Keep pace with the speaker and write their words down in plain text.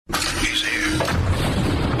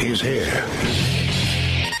is here.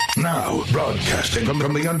 Now, broadcasting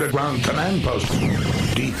from the underground command post,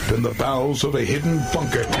 deep in the bowels of a hidden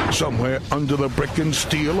bunker, somewhere under the brick and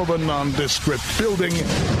steel of a nondescript building,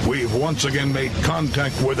 we've once again made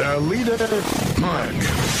contact with our leader, Mark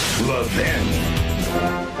Levin.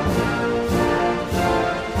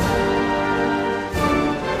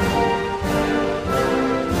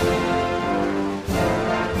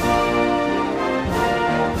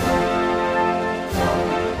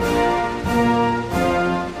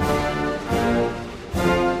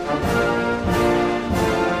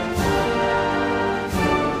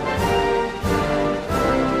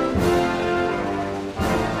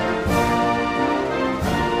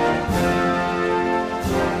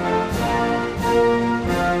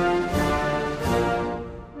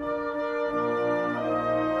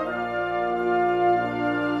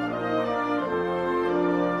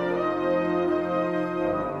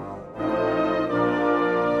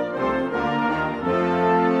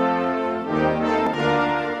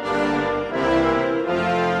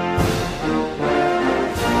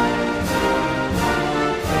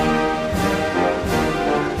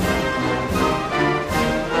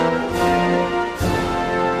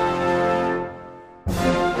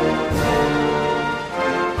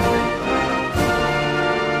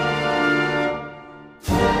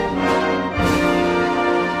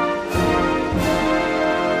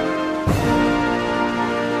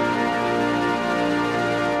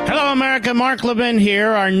 Mark Levin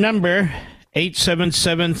here. Our number,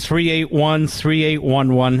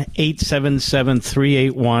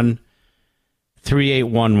 877-381-3811,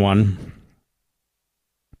 877-381-3811.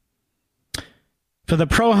 For the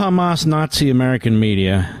pro-Hamas Nazi American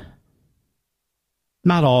media,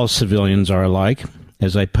 not all civilians are alike,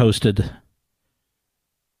 as I posted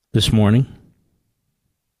this morning.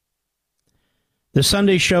 The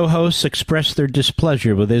Sunday show hosts expressed their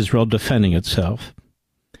displeasure with Israel defending itself,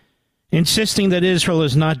 insisting that Israel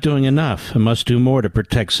is not doing enough and must do more to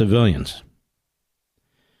protect civilians.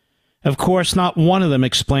 Of course, not one of them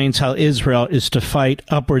explains how Israel is to fight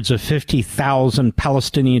upwards of 50,000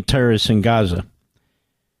 Palestinian terrorists in Gaza,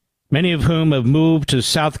 many of whom have moved to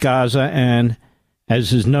South Gaza and,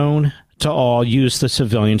 as is known to all, use the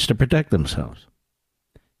civilians to protect themselves.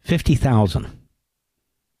 50,000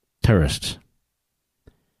 terrorists.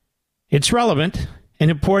 It's relevant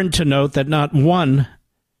and important to note that not one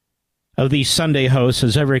of these Sunday hosts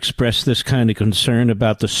has ever expressed this kind of concern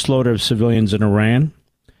about the slaughter of civilians in Iran,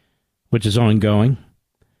 which is ongoing,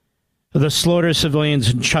 the slaughter of civilians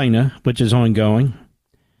in China, which is ongoing,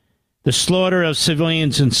 the slaughter of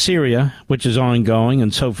civilians in Syria, which is ongoing,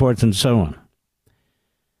 and so forth and so on.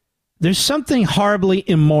 There's something horribly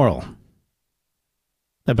immoral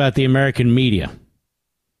about the American media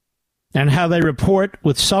and how they report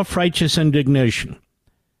with self-righteous indignation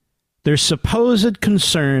their supposed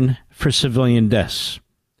concern for civilian deaths,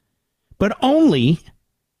 but only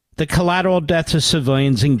the collateral deaths of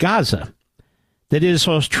civilians in Gaza that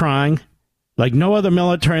Israel is trying, like no other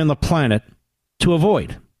military on the planet, to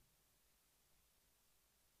avoid.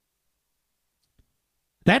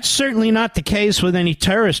 That's certainly not the case with any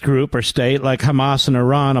terrorist group or state like Hamas in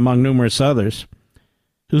Iran, among numerous others,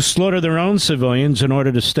 who slaughter their own civilians in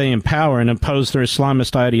order to stay in power and impose their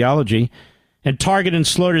Islamist ideology, and target and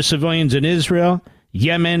slaughter civilians in Israel,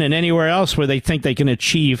 Yemen, and anywhere else where they think they can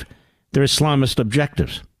achieve their Islamist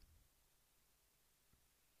objectives.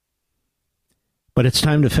 But it's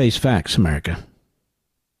time to face facts, America.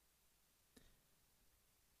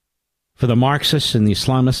 For the Marxists and the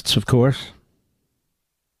Islamists, of course.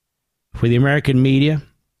 For the American media.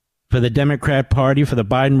 For the Democrat Party. For the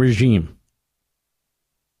Biden regime.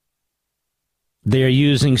 They are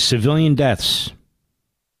using civilian deaths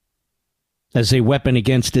as a weapon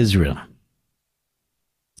against Israel,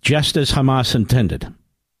 just as Hamas intended,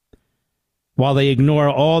 while they ignore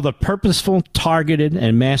all the purposeful, targeted,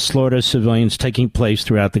 and mass slaughter of civilians taking place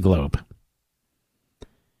throughout the globe.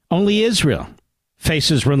 Only Israel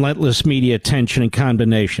faces relentless media attention and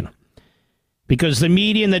condemnation, because the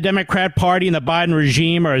media and the Democrat Party and the Biden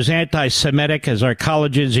regime are as anti-Semitic as our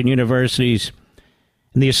colleges and universities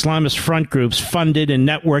and the Islamist front groups funded and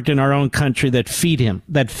networked in our own country that feed them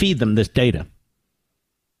this data.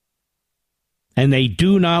 And they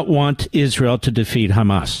do not want Israel to defeat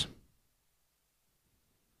Hamas,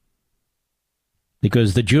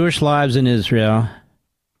 because the Jewish lives in Israel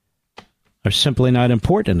are simply not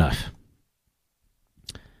important enough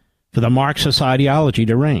for the Marxist ideology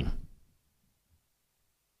to reign,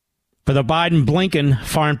 for the Biden-Blinken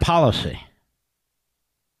foreign policy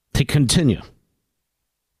to continue,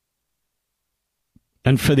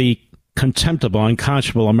 and for the contemptible,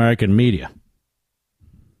 unconscionable American media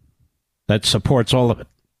that supports all of it.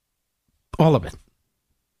 All of it.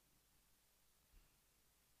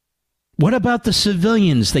 What about the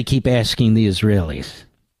civilians, they keep asking the Israelis?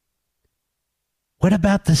 What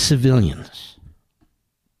about the civilians?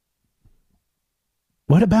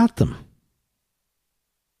 What about them?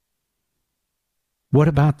 What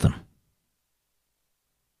about them?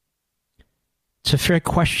 It's a fair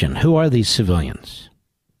question. Who are these civilians?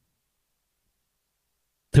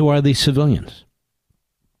 Who are these civilians?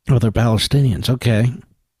 Well, they're Palestinians. Okay.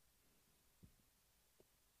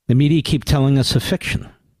 The media keep telling us a fiction.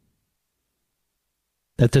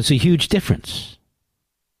 That there's a huge difference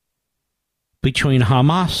between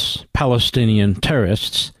Hamas, Palestinian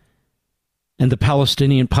terrorists, and the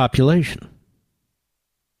Palestinian population.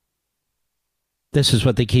 This is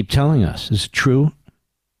what they keep telling us. Is it true?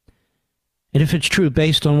 And if it's true,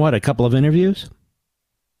 based on what? A couple of interviews?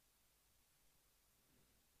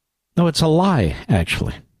 No, it's a lie,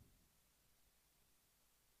 actually.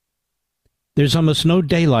 There's almost no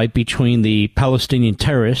daylight between the Palestinian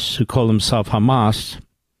terrorists who call themselves Hamas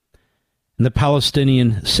and the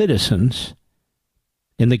Palestinian citizens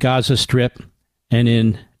in the Gaza Strip and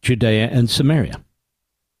in Judea and Samaria.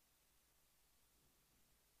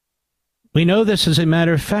 We know this as a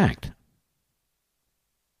matter of fact.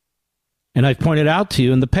 And I've pointed out to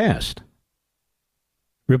you in the past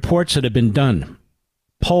reports that have been done,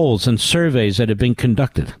 polls and surveys that have been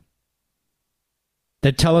conducted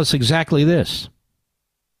that tell us exactly this.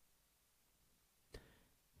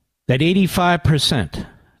 That 85%,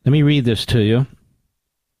 let me read this to you,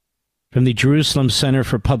 from the Jerusalem Center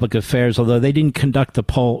for Public Affairs, although they didn't conduct the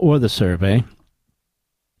poll or the survey,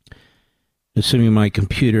 assuming my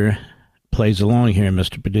computer plays along here,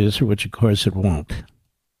 Mr. Producer, which of course it won't.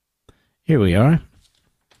 Here we are.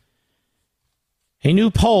 A new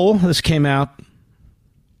poll, this came out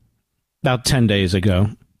about 10 days ago.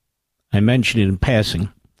 I mentioned it in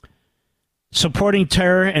passing. Supporting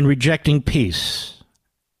terror and rejecting peace.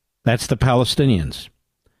 That's the Palestinians.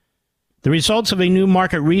 The results of a new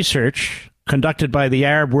market research conducted by the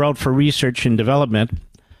Arab World for Research and Development,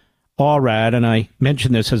 ARAD, and I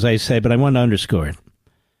mention this as I say, but I want to underscore it.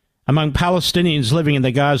 Among Palestinians living in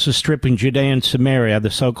the Gaza Strip and Judea and Samaria,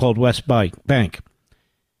 the so-called West Bank,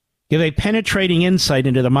 give a penetrating insight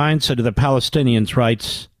into the mindset of the Palestinians,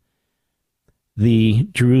 writes the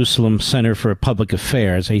Jerusalem Center for Public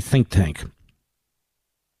Affairs, a think tank.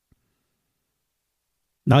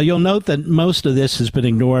 Now, you'll note that most of this has been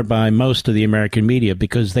ignored by most of the American media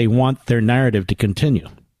because they want their narrative to continue.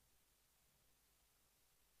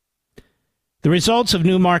 The results of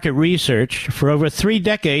new market research: for over 3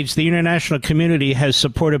 decades, the international community has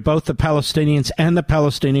supported both the Palestinians and the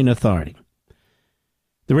Palestinian Authority.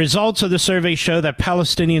 The results of the survey show that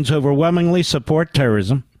Palestinians overwhelmingly support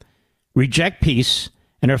terrorism, reject peace,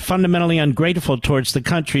 and are fundamentally ungrateful towards the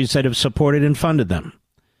countries that have supported and funded them.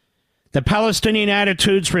 The Palestinian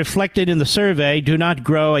attitudes reflected in the survey do not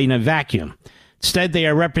grow in a vacuum. Instead, they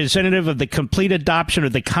are representative of the complete adoption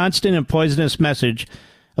of the constant and poisonous message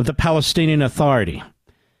of the Palestinian Authority.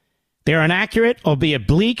 They are an accurate, albeit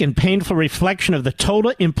bleak and painful reflection of the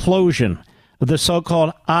total implosion of the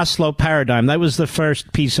so-called Oslo paradigm. That was the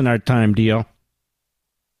first peace in our time deal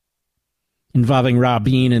involving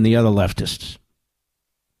Rabin and the other leftists.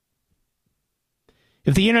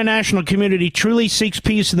 If the international community truly seeks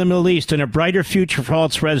peace in the Middle East and a brighter future for all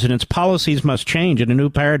its residents, policies must change and a new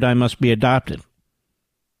paradigm must be adopted.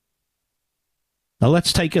 Now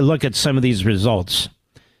let's take a look at some of these results.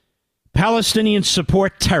 Palestinians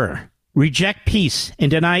support terror, reject peace, and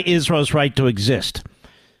deny Israel's right to exist.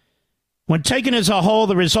 When taken as a whole,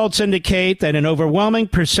 the results indicate that an overwhelming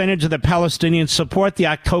percentage of the Palestinians support the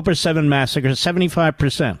October 7 massacre,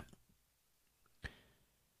 75%.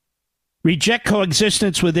 Reject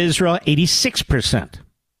coexistence with Israel, 86%.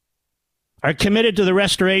 Are committed to the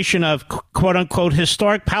restoration of, quote-unquote,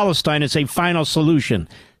 historic Palestine as a final solution,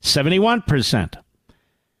 71%.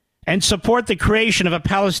 And support the creation of a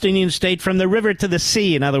Palestinian state from the river to the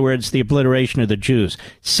sea, in other words, the obliteration of the Jews,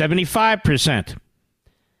 75%.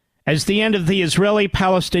 As the end of the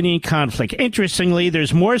Israeli-Palestinian conflict. Interestingly,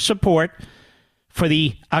 there's more support for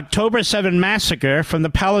the October 7 massacre from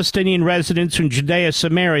the Palestinian residents in Judea,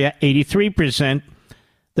 Samaria, 83%,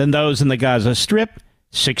 than those in the Gaza Strip,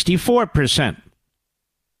 64%.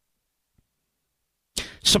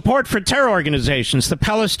 Support for terror organizations. The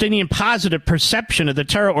Palestinian positive perception of the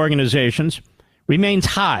terror organizations remains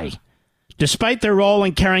high, despite their role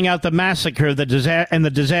in carrying out the massacre and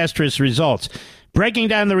the disastrous results. Breaking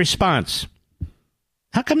down the response.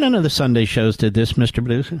 How come none of the Sunday shows did this, Mr.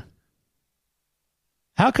 Producer?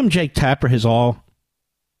 How come Jake Tapper has all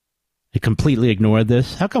They completely ignored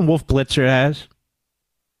this. How come Wolf Blitzer has?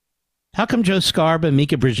 How come Joe Scarba and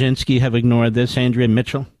Mika Brzezinski have ignored this, Andrea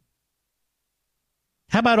Mitchell?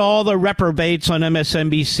 How about all the reprobates on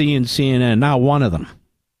MSNBC and CNN? Not one of them.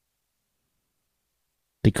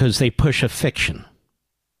 Because they push a fiction.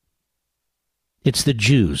 It's the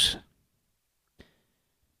Jews.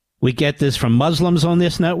 We get this from Muslims on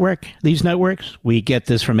these networks. We get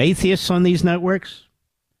this from atheists on these networks.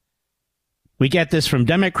 We get this from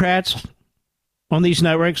Democrats on these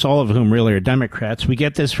networks, all of whom really are Democrats. We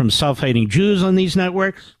get this from self-hating Jews on these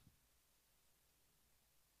networks.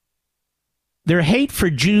 Their hate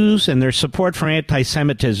for Jews and their support for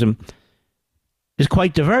anti-Semitism is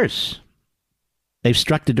quite diverse. They've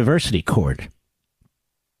struck the diversity chord.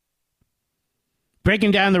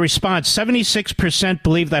 Breaking down the response, 76%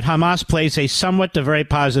 believe that Hamas plays a somewhat to very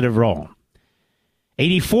positive role.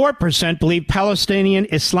 84% believe Palestinian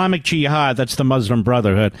Islamic Jihad, that's the Muslim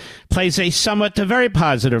Brotherhood, plays a somewhat to very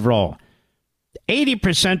positive role.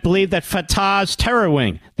 80% believe that Fatah's terror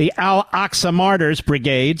wing, the Al-Aqsa Martyrs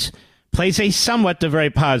Brigades, plays a somewhat to very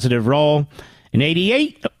positive role. And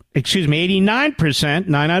 89%,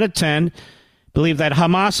 9 out of 10, believe that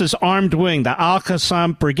Hamas's armed wing, the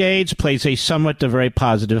Al-Qassam Brigades, plays a somewhat to very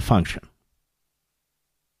positive function.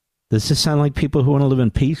 Does this sound like people who want to live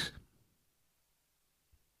in peace?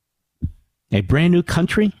 A brand new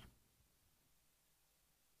country?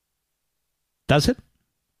 Does it?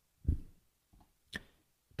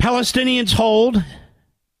 Palestinians hold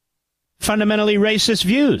fundamentally racist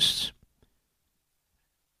views.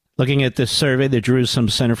 Looking at this survey, the Jerusalem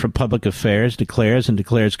Center for Public Affairs declares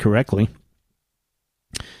correctly.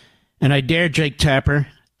 And I dare Jake Tapper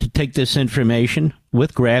to take this information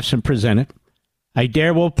with graphs and present it. I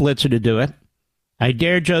dare Wolf Blitzer to do it. I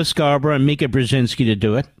dare Joe Scarborough and Mika Brzezinski to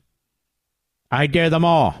do it. I dare them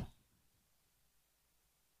all.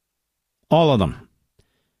 All of them.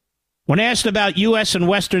 When asked about U.S. and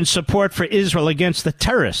Western support for Israel against the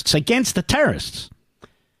terrorists,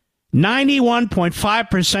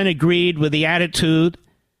 91.5% agreed with the attitude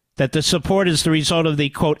that the support is the result of the,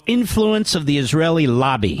 quote, influence of the Israeli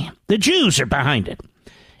lobby. The Jews are behind it.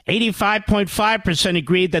 85.5%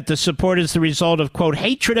 agreed that the support is the result of, quote,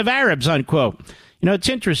 hatred of Arabs, unquote. You know, it's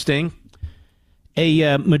interesting.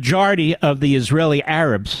 A majority of the Israeli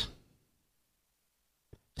Arabs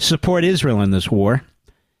support Israel in this war,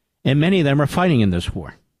 and many of them are fighting in this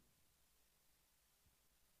war.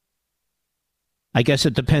 I guess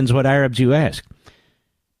it depends what Arabs you ask.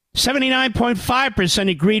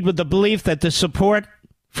 79.5% agreed with the belief that the support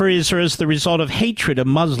for Israel is the result of hatred of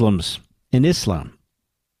Muslims in Islam.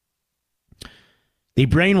 The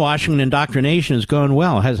brainwashing and indoctrination is going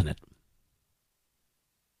well, hasn't it?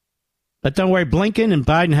 But don't worry, Blinken and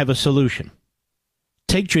Biden have a solution.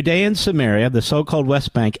 Take Judea and Samaria, the so-called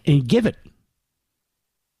West Bank, and give it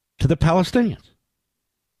to the Palestinians.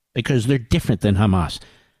 Because they're different than Hamas.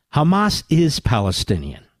 Hamas is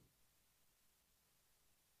Palestinian.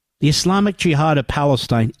 The Islamic Jihad of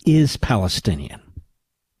Palestine is Palestinian.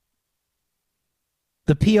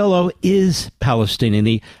 The PLO is Palestinian.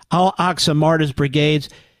 The Al-Aqsa Martyrs Brigades,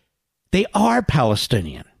 they are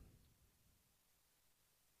Palestinian.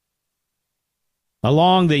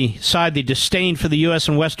 Alongside the disdain for the U.S.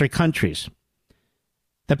 and Western countries,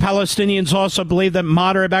 the Palestinians also believe that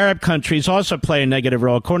moderate Arab countries also play a negative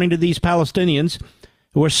role. According to these Palestinians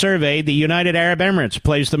who were surveyed, the United Arab Emirates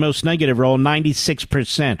plays the most negative role,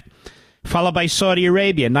 96%, followed by Saudi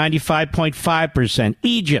Arabia, 95.5%,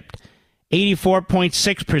 Egypt,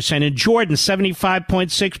 84.6%, and Jordan,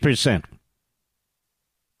 75.6%.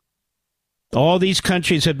 All these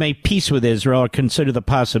countries have made peace with Israel or consider the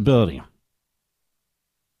possibility.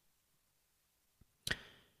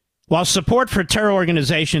 While support for terror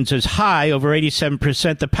organizations is high, over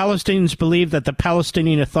 87%, the Palestinians believe that the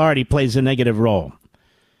Palestinian Authority plays a negative role.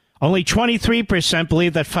 Only 23%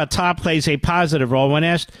 believe that Fatah plays a positive role when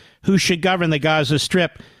asked who should govern the Gaza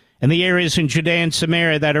Strip and the areas in Judea and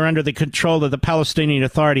Samaria that are under the control of the Palestinian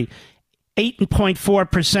Authority.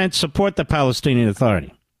 8.4% support the Palestinian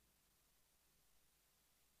Authority.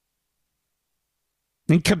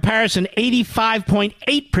 In comparison,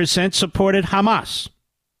 85.8% supported Hamas,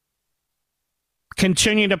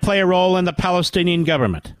 continuing to play a role in the Palestinian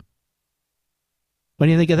government. What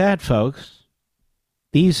do you think of that, folks?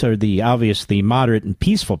 These are the obviously moderate and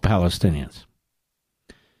peaceful Palestinians.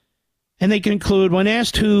 And they conclude, when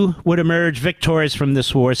asked who would emerge victorious from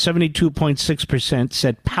this war, 72.6%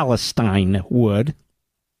 said Palestine would.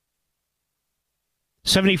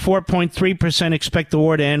 74.3% expect the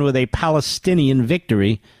war to end with a Palestinian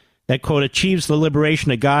victory that, quote, achieves the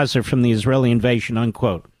liberation of Gaza from the Israeli invasion,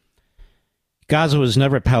 unquote. Gaza was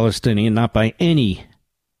never Palestinian, not by any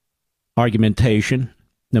argumentation,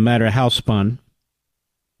 no matter how spun.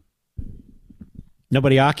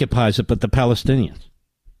 Nobody occupies it but the Palestinians.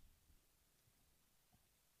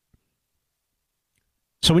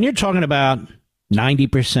 So when you're talking about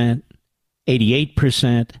 90%,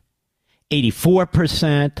 88%,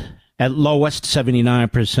 84%, at lowest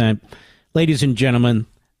 79%, ladies and gentlemen,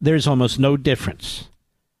 there's almost no difference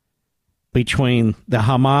between the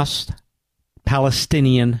Hamas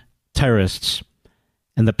Palestinian terrorists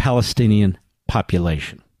and the Palestinian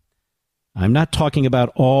population. I'm not talking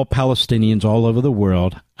about all Palestinians all over the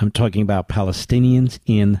world. I'm talking about Palestinians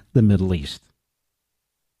in the Middle East.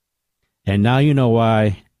 And now you know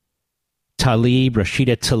why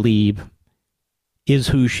Rashida Tlaib, is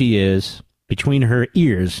who she is. Between her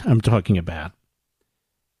ears, I'm talking about.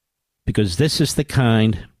 Because this is the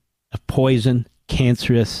kind of poison,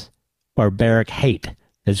 cancerous, barbaric hate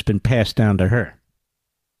that's been passed down to her.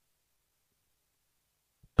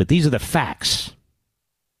 But these are the facts.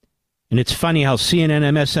 And it's funny how CNN,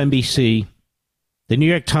 MSNBC, the New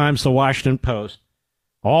York Times, the Washington Post,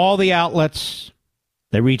 all the outlets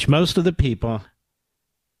that reach most of the people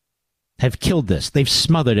have killed this. They've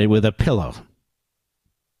smothered it with a pillow.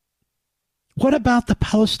 What about the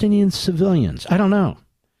Palestinian civilians? I don't know.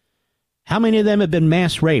 How many of them have been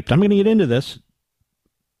mass raped? I'm going to get into this.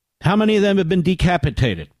 How many of them have been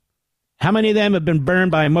decapitated? How many of them have been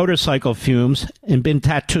burned by motorcycle fumes and been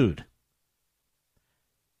tattooed?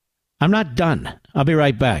 I'm not done. I'll be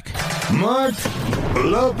right back. Mark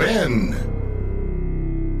Levin.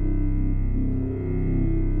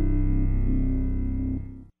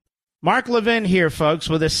 Mark Levin here, folks,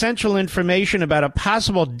 with essential information about a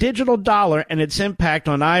possible digital dollar and its impact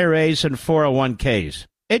on IRAs and 401ks.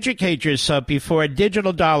 Educate yourself before a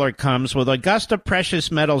digital dollar comes with Augusta Precious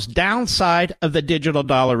Metals' Downside of the Digital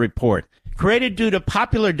Dollar Report. Created due to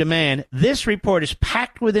popular demand, this report is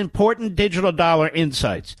packed with important digital dollar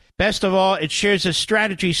insights. Best of all, it shares a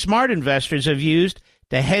strategy smart investors have used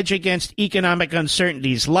to hedge against economic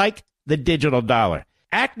uncertainties like the digital dollar.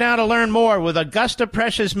 Act now to learn more with Augusta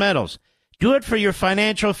Precious Metals. Do it for your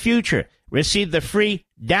financial future. Receive the free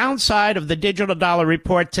Downside of the Digital Dollar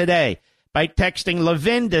Report today by texting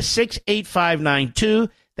Levin to 68592.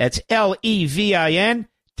 That's Levin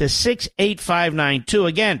to 68592.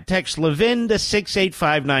 Again, text Levin to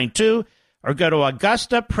 68592 or go to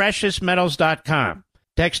AugustaPreciousMetals.com.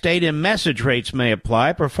 Text data and message rates may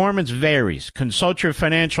apply. Performance varies. Consult your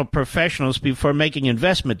financial professionals before making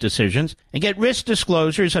investment decisions and get risk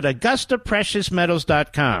disclosures at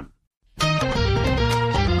AugustaPreciousMetals.com.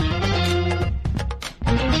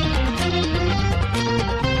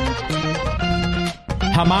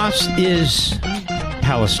 Hamas is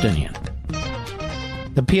Palestinian.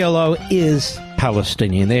 The PLO is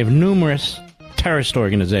Palestinian. They have numerous terrorist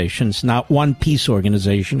organizations, not one peace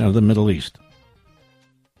organization of the Middle East.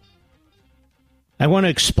 I want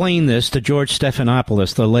to explain this to George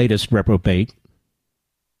Stephanopoulos, the latest reprobate.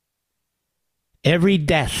 Every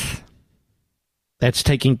death that's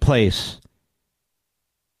taking place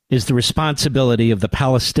is the responsibility of the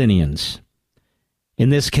Palestinians. In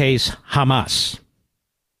this case, Hamas.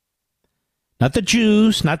 Not the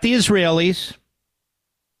Jews, not the Israelis,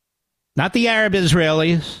 not the Arab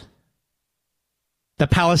Israelis, the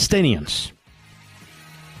Palestinians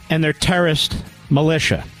and their terrorist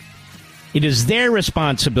militia. It is their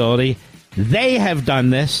responsibility. They have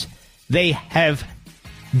done this. They have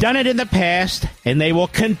done it in the past, and they will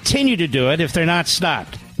continue to do it if they're not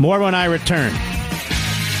stopped. More when I return.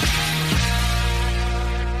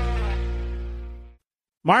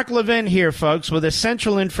 Mark Levin here, folks, with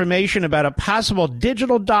essential information about a possible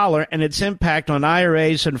digital dollar and its impact on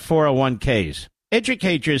IRAs and 401ks.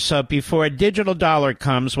 Educate yourself before a digital dollar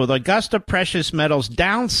comes with Augusta Precious Metals'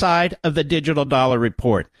 Downside of the Digital Dollar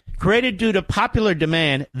Report. Created due to popular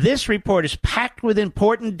demand, this report is packed with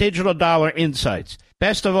important digital dollar insights.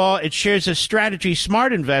 Best of all, it shares a strategy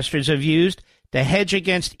smart investors have used to hedge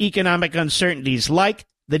against economic uncertainties like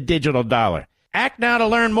the digital dollar. Act now to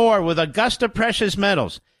learn more with Augusta Precious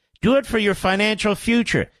Metals. Do it for your financial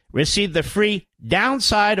future. Receive the free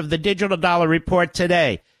Downside of the Digital Dollar Report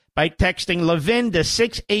today by texting Levin to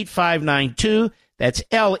 68592. That's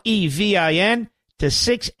Levin to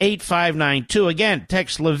 68592. Again,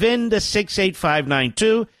 text Levin to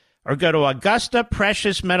 68592 or go to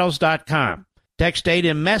AugustaPreciousMetals.com. Text data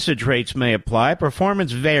and message rates may apply.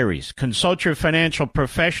 Performance varies. Consult your financial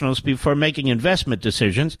professionals before making investment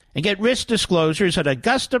decisions and get risk disclosures at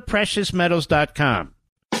AugustaPreciousMetals.com.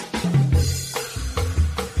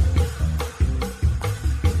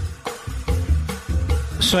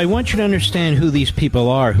 So I want you to understand who these people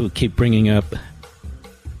are who keep bringing up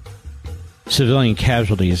civilian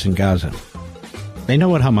casualties in Gaza. They know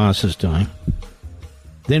what Hamas is doing.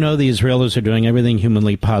 They know the Israelis are doing everything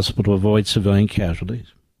humanly possible to avoid civilian casualties.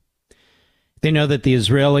 They know that the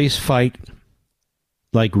Israelis fight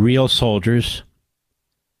like real soldiers,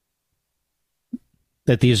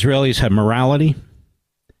 that the Israelis have morality,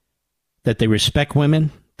 that they respect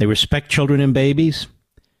women, they respect children and babies,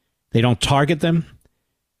 they don't target them.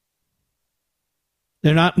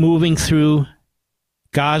 They're not moving through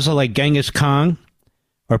Gaza like Genghis Khan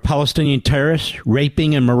or Palestinian terrorists,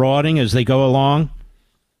 raping and marauding as they go along.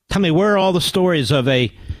 Tell me, where are all the stories of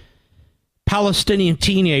a Palestinian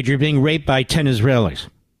teenager being raped by 10 Israelis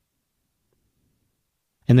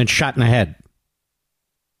and then shot in the head?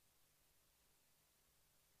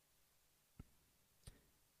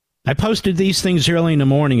 I posted these things early in the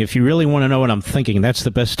morning. If you really want to know what I'm thinking, that's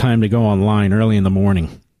the best time to go online, early in the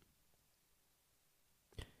morning.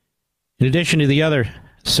 In addition to the other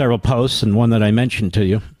several posts, and one that I mentioned to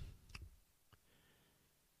you,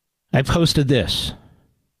 I posted this.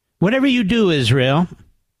 Whatever you do, Israel,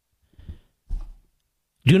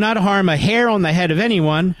 do not harm a hair on the head of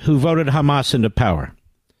anyone who voted Hamas into power.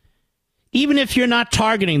 Even if you're not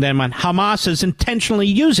targeting them, Hamas is intentionally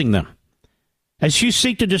using them as you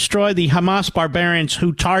seek to destroy the Hamas barbarians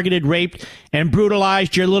who targeted, raped, and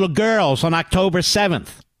brutalized your little girls on October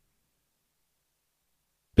 7th.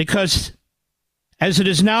 Because, as it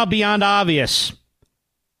is now beyond obvious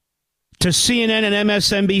to CNN and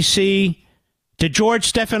MSNBC, to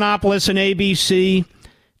George Stephanopoulos and ABC,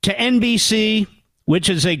 to NBC, which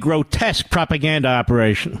is a grotesque propaganda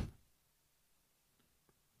operation,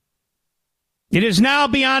 it is now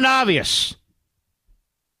beyond obvious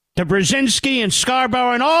to Brzezinski and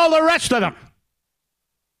Scarborough and all the rest of them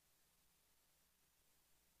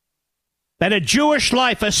that a Jewish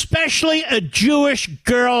life, especially a Jewish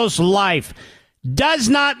girl's life, does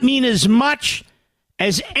not mean as much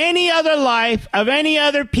as any other life of any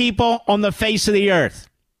other people on the face of the earth,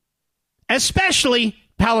 especially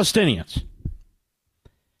Palestinians.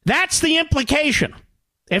 That's the implication,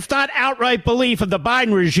 if not outright belief, of the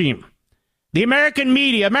Biden regime. The American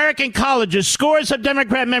media, American colleges, scores of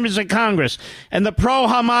Democrat members of Congress, and the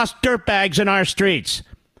pro-Hamas dirtbags in our streets.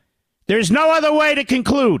 There's no other way to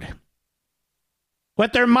conclude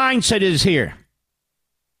what their mindset is here.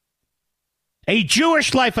 A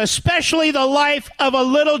Jewish life, especially the life of a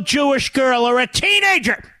little Jewish girl or a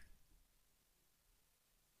teenager,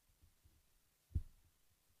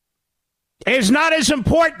 is not as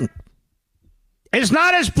important, is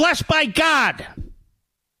not as blessed by God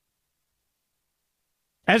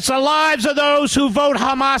as the lives of those who vote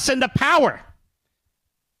Hamas into power,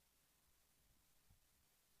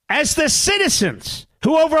 as the citizens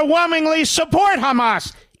who overwhelmingly support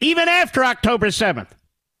Hamas even after October 7th,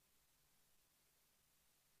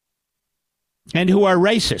 and who are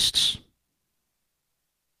racists.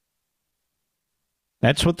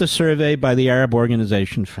 That's what the survey by the Arab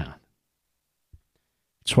Organization found.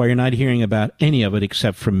 That's why you're not hearing about any of it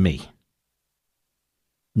except from me.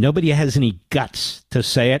 Nobody has any guts to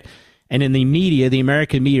say it. And in the media, the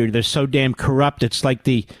American media, they're so damn corrupt. It's like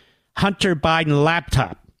the Hunter Biden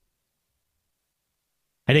laptop.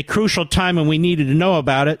 At a crucial time when we needed to know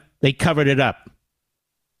about it, they covered it up.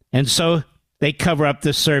 And so they cover up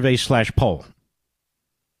this survey/poll.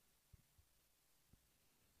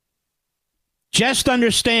 Just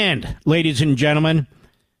understand, ladies and gentlemen,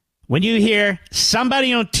 when you hear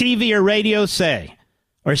somebody on TV or radio say,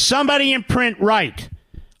 or somebody in print write,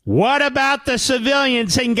 what about the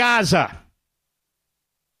civilians in Gaza?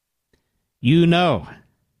 You know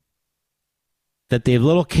that they have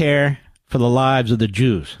little care for the lives of the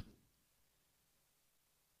Jews.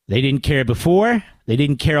 They didn't care before, they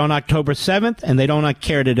didn't care on October 7th, and they don't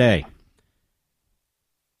care today.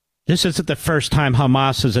 This isn't the first time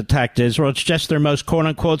Hamas has attacked Israel. It's just their most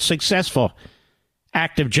quote-unquote successful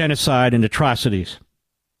act of genocide and atrocities.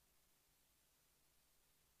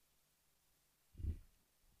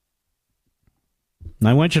 And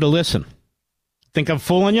I want you to listen. Think I'm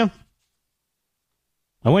fooling you?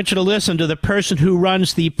 I want you to listen to the person who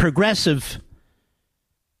runs the progressive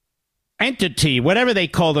entity, whatever they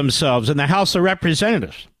call themselves, in the House of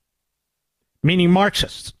Representatives, meaning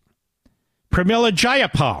Marxists. Pramila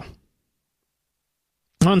Jayapal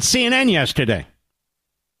on CNN yesterday.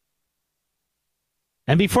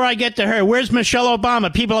 And before I get to her, where's Michelle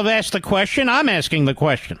Obama? People have asked the question. I'm asking the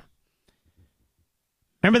question.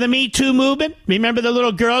 Remember the Me Too movement? Remember the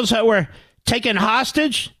little girls that were taken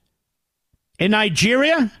hostage in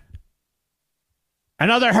Nigeria?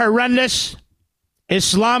 Another horrendous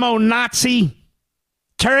Islamo-Nazi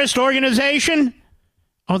terrorist organization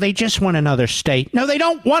Oh, they just want another state. No, they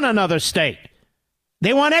don't want another state.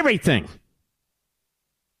 They want everything.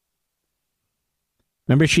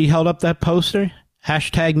 Remember she held up that poster?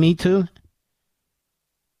 #MeToo?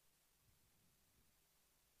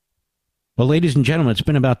 Well, ladies and gentlemen, it's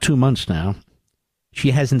been about 2 months now.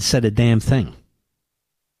 She hasn't said a damn thing.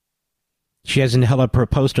 She hasn't held up her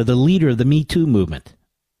poster. The leader of the Me Too movement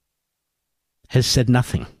has said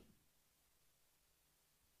nothing.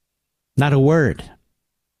 Not a word.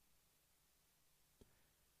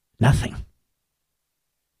 Nothing.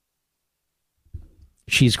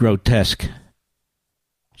 She's grotesque.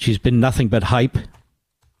 She's been nothing but hype.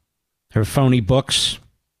 Her phony books.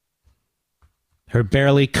 Her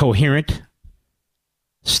barely coherent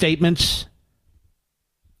statements.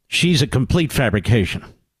 She's a complete fabrication.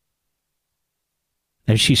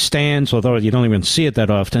 As she stands, although you don't even see it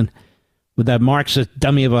that often, with that Marxist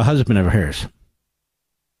dummy of a husband of hers.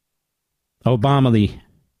 Obama,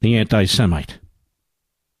 the anti-Semite.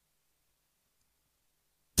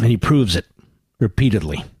 And he proves it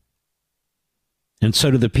repeatedly. And so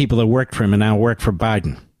do the people that worked for him and now work for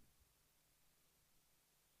Biden.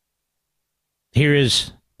 Here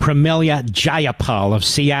is Pramelia Jayapal of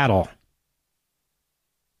Seattle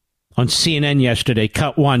on CNN yesterday.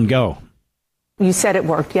 Cut one, go. You said it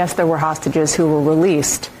worked. Yes, there were hostages who were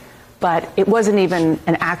released, but it wasn't even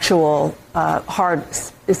an actual hard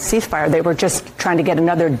ceasefire. They were just trying to get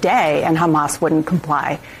another day, and Hamas wouldn't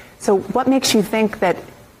comply. So what makes you think that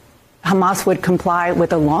Hamas would comply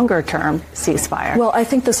with a longer-term ceasefire? Well, I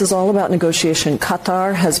think this is all about negotiation.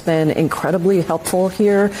 Qatar has been incredibly helpful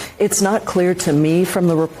here. It's not clear to me from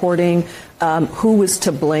the reporting who was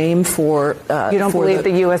to blame for... you don't believe the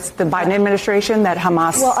Biden administration, that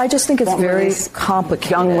Hamas... Well, I just think it's very complicated.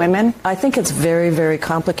 Young women? I think it's very, very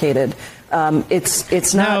complicated.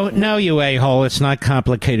 It's not... No, you a-hole. It's not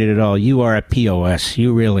complicated at all. You are a POS.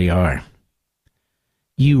 You really are.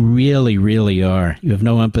 You really, really are. You have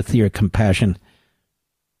no empathy or compassion.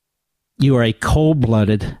 You are a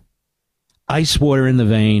cold-blooded, ice water in the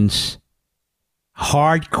veins,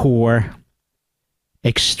 hardcore,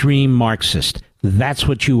 extreme Marxist. That's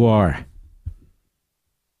what you are.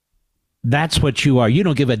 That's what you are. You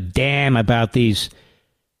don't give a damn about these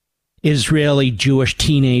Israeli Jewish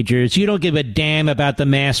teenagers. You don't give a damn about the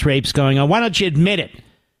mass rapes going on. Why don't you admit it?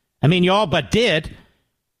 I mean, you all but did.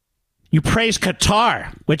 You praise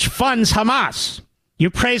Qatar, which funds Hamas. You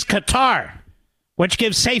praise Qatar, which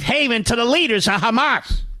gives safe haven to the leaders of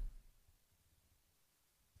Hamas.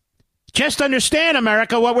 Just understand,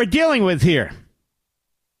 America, what we're dealing with here.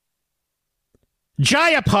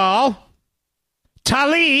 Jayapal,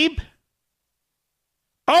 Tlaib,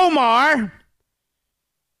 Omar,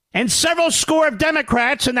 and several score of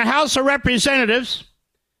Democrats in the House of Representatives,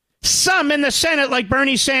 some in the Senate like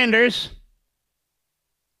Bernie Sanders,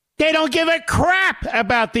 they don't give a crap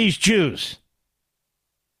about these Jews.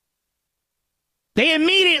 They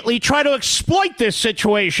immediately try to exploit this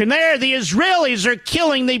situation. There, the Israelis are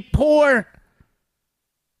killing the poor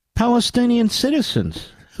Palestinian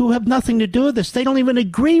citizens who have nothing to do with this. They don't even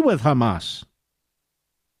agree with Hamas.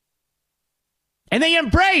 And they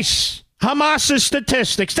embrace Hamas's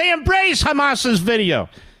statistics. They embrace Hamas's video.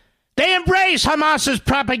 They embrace Hamas's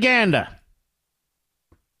propaganda.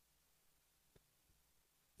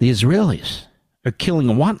 The Israelis are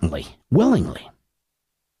killing wantonly, willingly.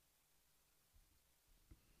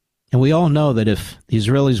 And we all know that if the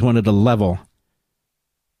Israelis wanted to level,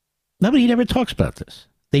 nobody ever talks about this.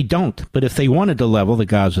 They don't. But if they wanted to level the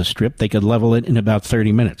Gaza Strip, they could level it in about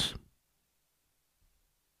 30 minutes.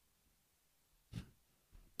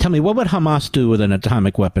 Tell me, what would Hamas do with an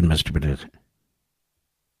atomic weapon, Mr. Producer?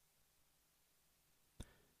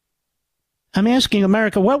 I'm asking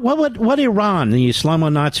America, what Iran, the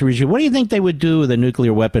Islamo-Nazi regime, what do you think they would do with a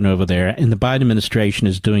nuclear weapon over there, and the Biden administration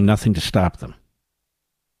is doing nothing to stop them?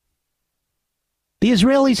 The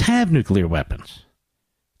Israelis have nuclear weapons.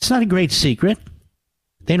 It's not a great secret.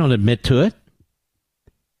 They don't admit to it.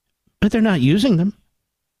 But they're not using them.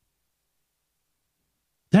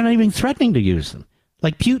 They're not even threatening to use them.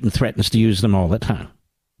 Like Putin threatens to use them all the time.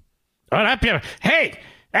 Hey!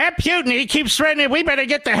 That Putin, he keeps threatening, we better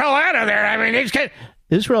get the hell out of there. I mean,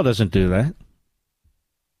 Israel doesn't do that.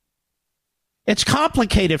 It's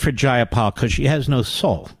complicated for Jayapal because she has no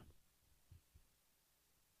soul.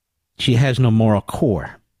 She has no moral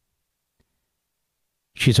core.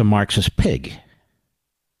 She's a Marxist pig.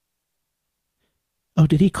 Oh,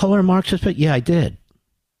 did he call her a Marxist pig? Yeah, I did.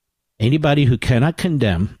 Anybody who cannot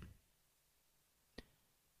condemn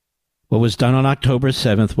what was done on October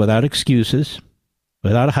 7th without excuses,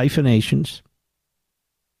 without hyphenations,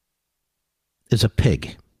 is a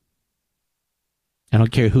pig. I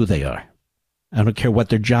don't care who they are. I don't care what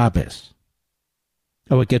their job is.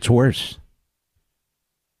 Oh, it gets worse.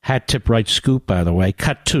 Hat tip right scoop, by the way.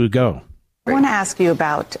 Cut 2, go. I want to ask you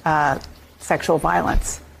about sexual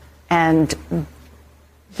violence. And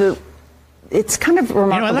it's kind of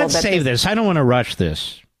remarkable. Let's save this. I don't want to rush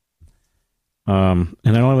this. And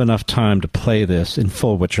I don't have enough time to play this in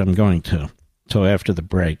full, which I'm going to, until after the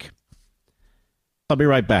break. I'll be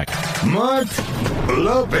right back. Mark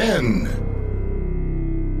Levin.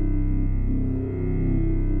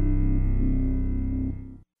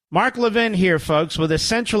 Mark Levin here, folks, with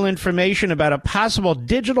essential information about a possible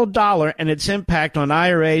digital dollar and its impact on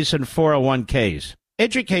IRAs and 401ks.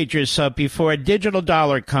 Educate yourself before a digital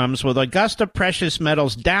dollar comes with Augusta Precious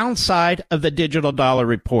Metals' Downside of the Digital Dollar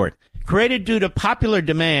Report. Created due to popular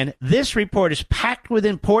demand, this report is packed with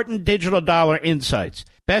important digital dollar insights.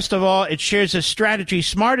 Best of all, it shares a strategy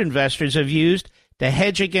smart investors have used to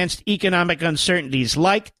hedge against economic uncertainties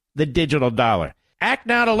like the digital dollar. Act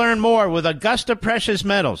now to learn more with Augusta Precious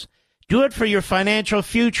Metals. Do it for your financial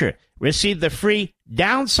future. Receive the free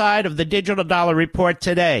Downside of the Digital Dollar Report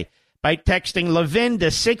today by texting Levin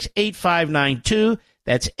to 68592.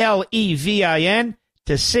 That's Levin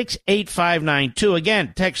to 68592.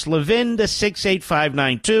 Again, text Levin to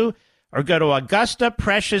 68592 or go to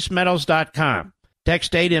AugustaPreciousMetals.com.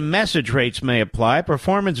 Text data and message rates may apply.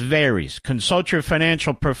 Performance varies. Consult your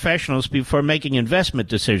financial professionals before making investment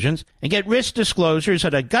decisions and get risk disclosures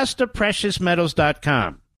at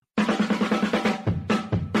AugustaPreciousMetals.com.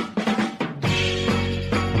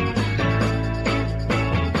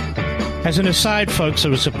 As an aside, folks,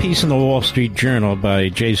 there was a piece in the Wall Street Journal by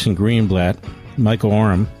Jason Greenblatt, Michael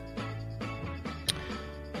Oram,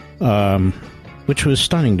 which was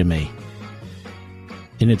stunning to me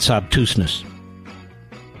in its obtuseness.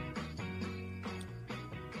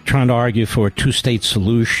 Trying to argue for a two-state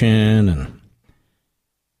solution and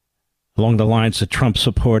along the lines that Trump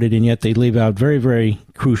supported, and yet they leave out very, very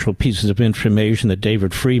crucial pieces of information that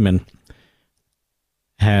David Friedman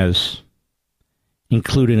has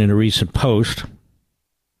included in a recent post.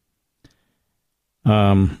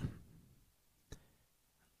 The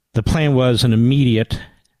plan was an immediate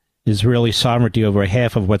Israeli sovereignty over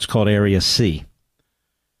half of what's called Area C.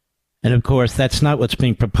 And, of course, that's not what's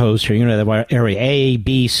being proposed here. You know, the Area A,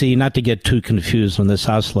 B, C, not to get too confused on this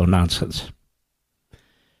Oslo nonsense.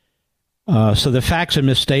 So the facts are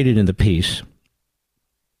misstated in the piece.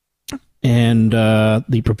 And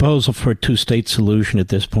the proposal for a two-state solution at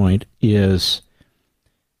this point is,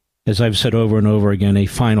 as I've said over and over again, a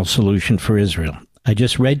final solution for Israel. I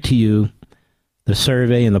just read to you the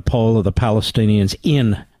survey and the poll of the Palestinians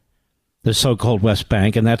in the so-called West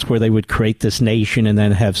Bank, and that's where they would create this nation and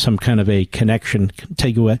then have some kind of a connection,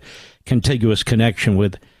 contiguous connection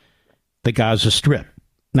with the Gaza Strip.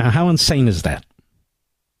 Now, how insane is that?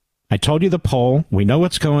 I told you the poll. We know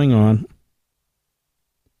what's going on.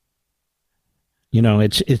 You know,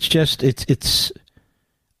 it's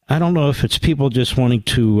I don't know if it's people just wanting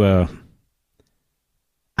to,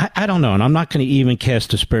 I don't know, and I'm not going to even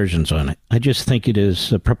cast aspersions on it. I just think it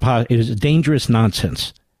is dangerous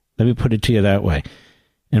nonsense. Let me put it to you that way.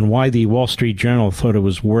 And why the Wall Street Journal thought it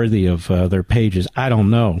was worthy of their pages, I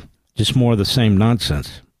don't know. Just more of the same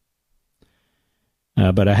nonsense.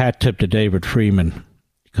 But a hat tip to David Friedman,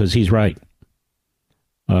 because he's right.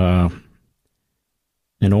 And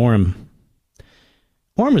Oram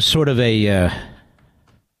is sort of a... had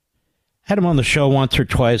him on the show once or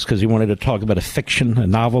twice because he wanted to talk about a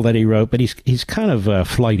novel that he wrote, but he's kind of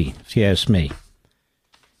flighty, if you ask me.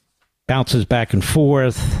 Bounces back and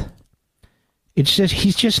forth. It's just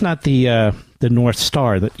he's just not the North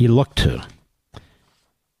Star that you look to.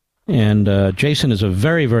 And Jason is a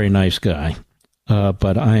very, very nice guy,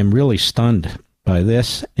 but I am really stunned by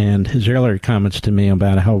this and his earlier comments to me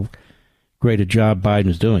about how great a job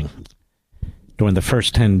Biden's doing during the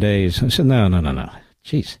first 10 days. I said, no.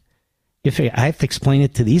 Jeez. If I have to explain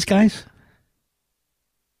it to these guys?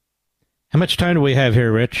 How much time do we have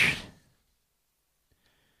here, Rich?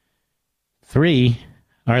 3.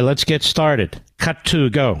 All right, let's get started. Cut 2,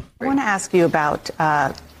 go. I want to ask you about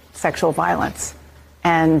sexual violence.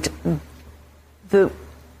 And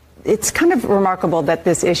it's kind of remarkable that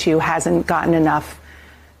this issue hasn't gotten enough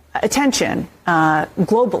attention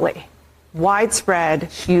globally. Widespread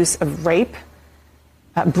use of rape,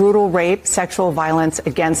 brutal rape, sexual violence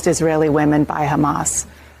against Israeli women by Hamas.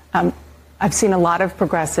 I've seen a lot of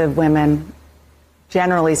progressive women,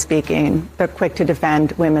 generally speaking, they're quick to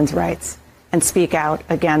defend women's rights and speak out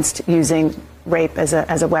against using rape as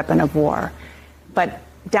a weapon of war, but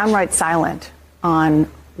downright silent on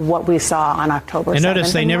what we saw on October 7th. And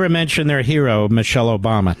notice they never mentioned their hero, Michelle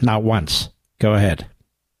Obama, not once. Go ahead.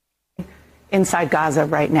 Inside Gaza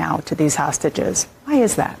right now to these hostages. Why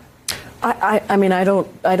is that? I mean, I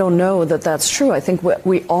don't know that that's true. I think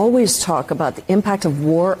we always talk about the impact of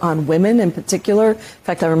war on women in particular. In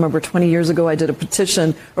fact, I remember 20 years ago I did a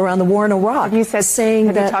petition around the war in Iraq. You said saying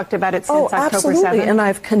have that you talked about it since October absolutely, 7th? and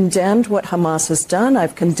I've condemned what Hamas has done.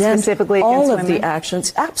 I've condemned Specifically all of against the women?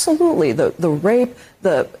 actions. Absolutely, the rape,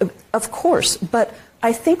 of course. But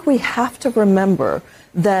I think we have to remember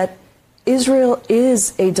that Israel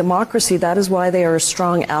is a democracy. That is why they are a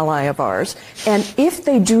strong ally of ours. And if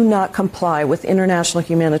they do not comply with international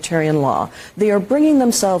humanitarian law, they are bringing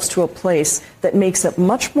themselves to a place that makes it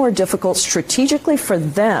much more difficult strategically for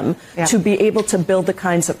them to be able to build the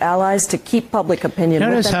kinds of allies to keep public opinion.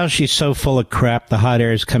 Notice how she's so full of crap. The hot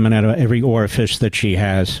air is coming out of every orifice that she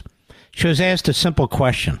has. She was asked a simple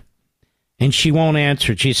question, and she won't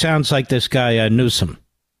answer it. She sounds like this guy, Newsom.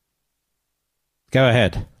 Go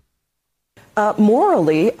ahead.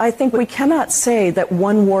 Morally, I think we cannot say that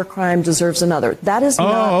one war crime deserves another. That is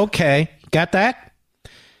not... Oh, okay. Got that?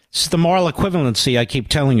 It's the moral equivalency I keep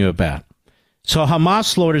telling you about. So Hamas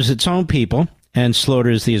slaughters its own people and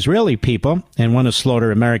slaughters the Israeli people and want to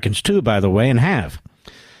slaughter Americans too, by the way, and have.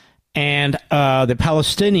 And the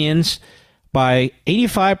Palestinians, by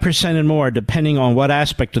 85% and more, depending on what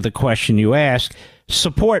aspect of the question you ask,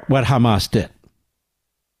 support what Hamas did.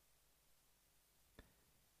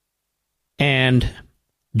 And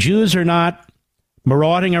Jews are not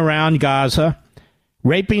marauding around Gaza,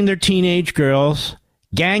 raping their teenage girls,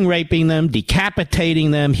 gang raping them, decapitating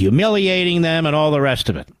them, humiliating them, and all the rest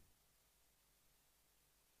of it.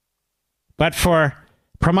 But for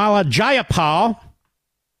Pramila Jayapal,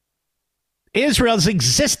 Israel's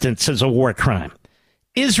existence is a war crime.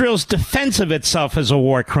 Israel's defense of itself is a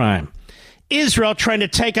war crime. Israel trying to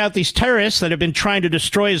take out these terrorists that have been trying to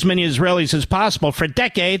destroy as many Israelis as possible for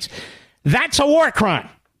decades, that's a war crime.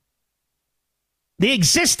 The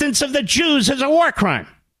existence of the Jews is a war crime.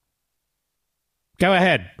 Go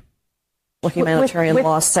ahead. What humanitarian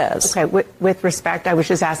law says. Okay, with respect, I was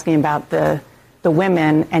just asking about the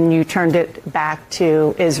women, and you turned it back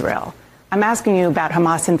to Israel. I'm asking you about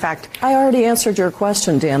Hamas. In fact, I already answered your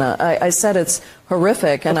question, Dana. I said it's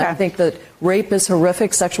horrific, and I think that rape is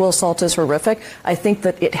horrific, sexual assault is horrific. I think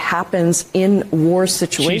that it happens in war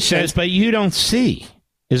situations. She says, but you don't see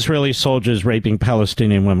Israeli soldiers raping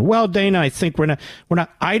Palestinian women. Well, Dana, I think we're not.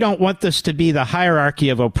 I don't want this to be the hierarchy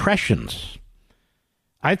of oppressions.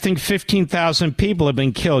 I think 15,000 people have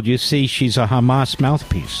been killed. You see, she's a Hamas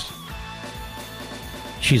mouthpiece.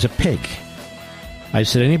 She's a pig. I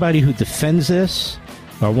said anybody who defends this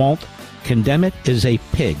or won't condemn it is a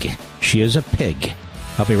pig. She is a pig.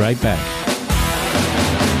 I'll be right back.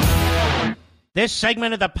 This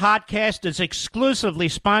segment of the podcast is exclusively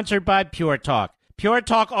sponsored by Pure Talk. Pure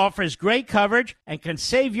Talk offers great coverage and can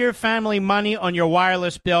save your family money on your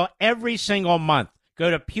wireless bill every single month.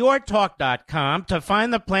 Go to puretalk.com to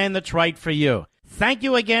find the plan that's right for you. Thank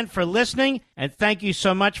you again for listening, and thank you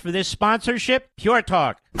so much for this sponsorship, Pure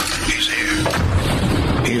Talk. He's here.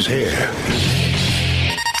 He's here.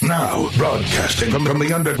 Now, broadcasting from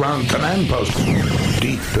the underground command post,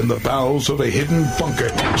 deep in the bowels of a hidden bunker,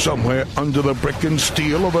 somewhere under the brick and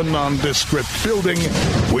steel of a nondescript building,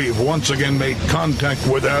 we've once again made contact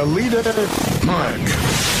with our leader, Mark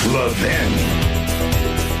Levin.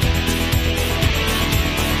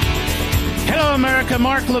 Hello, America.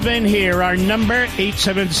 Mark Levin here. Our number,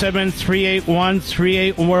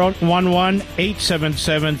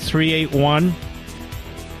 877-381-3811,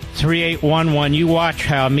 877-381-3811. You watch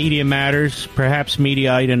how Media Matters, perhaps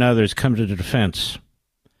Mediaite and others, come to the defense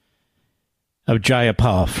of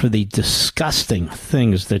Jayapal for the disgusting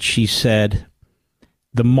things that she said,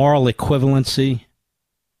 the moral equivalency.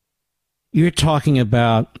 You're talking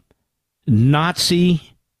about Nazi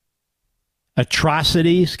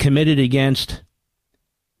atrocities committed against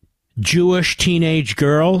Jewish teenage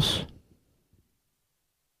girls.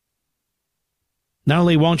 Not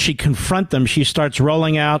only won't she confront them, she starts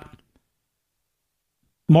rolling out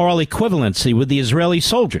moral equivalency with the Israeli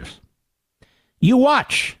soldiers. You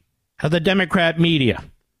watch how the Democrat media,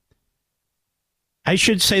 I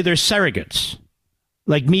should say they're surrogates,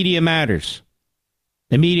 like Media Matters.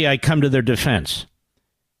 The media, I come to their defense.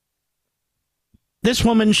 This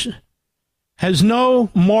woman has no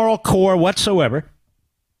moral core whatsoever.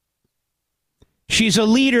 She's a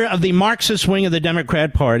leader of the Marxist wing of the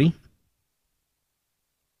Democrat Party.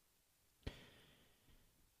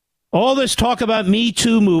 All this talk about Me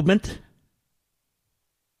Too movement,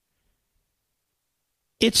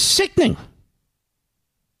 it's sickening.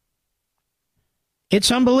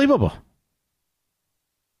 It's unbelievable.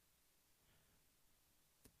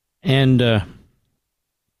 And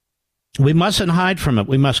we mustn't hide from it.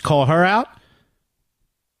 We must call her out.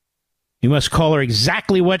 We must call her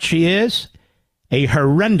exactly what she is, a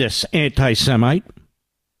horrendous anti-Semite,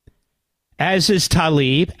 as is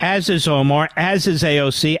Tlaib, as is Omar, as is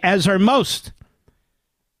AOC, as are most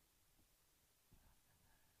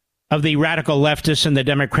of the radical leftists in the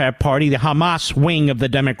Democrat Party, the Hamas wing of the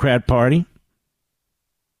Democrat Party.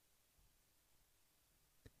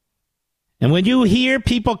 And when you hear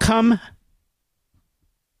people come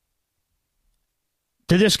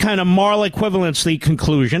to this kind of moral equivalency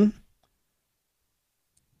conclusion,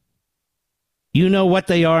 you know what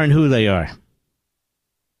they are and who they are.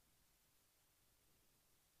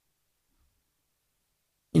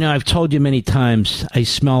 You know, I've told you many times, I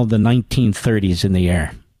smell the 1930s in the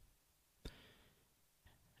air.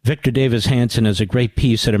 Victor Davis Hanson has a great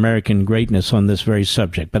piece at American Greatness on this very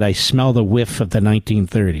subject, but I smell the whiff of the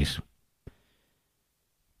 1930s.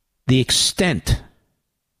 The extent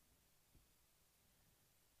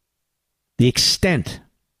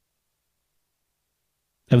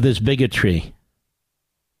of this bigotry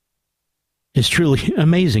is truly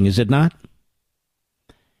amazing, is it not?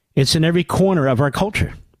 It's in every corner of our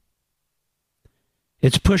culture.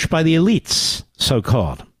 It's pushed by the elites,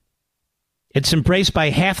 so-called. It's embraced by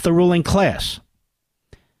half the ruling class.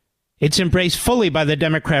 It's embraced fully by the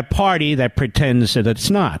Democrat Party that pretends that it's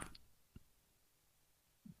not.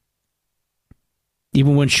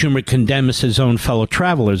 Even when Schumer condemns his own fellow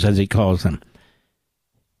travelers, as he calls them,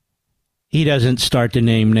 he doesn't start to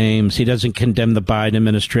name names. He doesn't condemn the Biden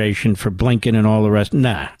administration for Blinken and all the rest.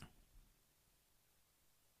 Nah.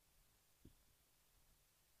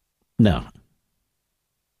 No.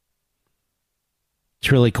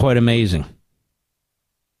 It's really quite amazing.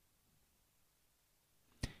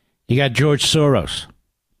 You got George Soros.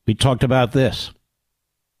 We talked about this.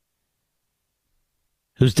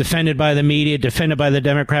 Who's defended by the media, defended by the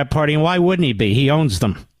Democrat Party, and why wouldn't he be? He owns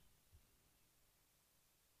them.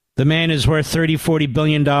 The man is worth $30, $40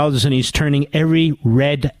 billion, and he's turning every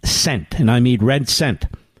red cent, and I mean red cent,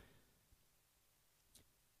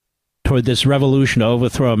 toward this revolution to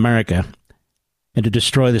overthrow America and to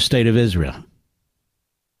destroy the state of Israel.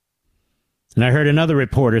 And I heard another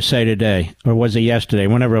reporter say today, or was it yesterday,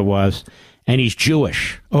 whenever it was, and he's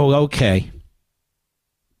Jewish. Oh, okay.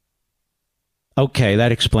 Okay,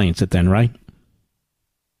 that explains it then, right?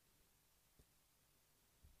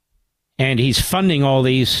 And he's funding all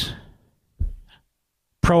these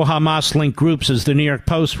pro-Hamas linked groups, as the New York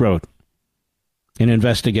Post wrote and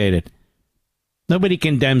investigated. Nobody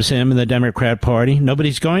condemns him in the Democrat Party.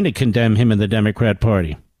 Nobody's going to condemn him in the Democrat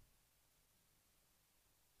Party.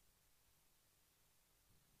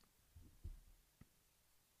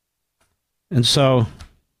 And so,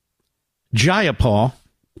 Jayapal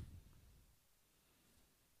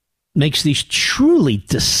makes these truly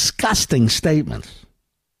disgusting statements.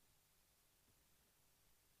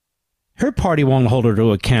 Her party won't hold her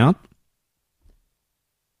to account.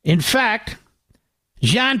 In fact,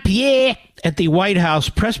 Jean-Pierre at the White House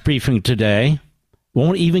press briefing today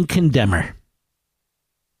won't even condemn her.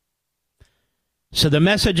 So the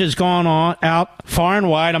message has gone out far and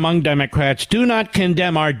wide among Democrats. Do not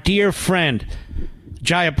condemn our dear friend,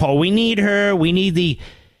 Jayapal. We need her. We need the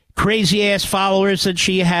crazy-ass followers that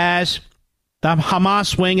she has, the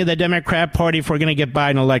Hamas wing of the Democrat Party, if we're going to get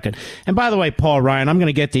Biden elected. And by the way, Paul Ryan, I'm going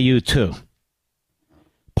to get to you, too.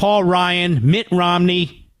 Paul Ryan, Mitt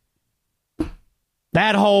Romney,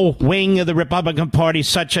 that whole wing of the Republican Party,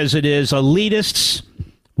 such as it is, elitists,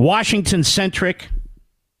 Washington-centric,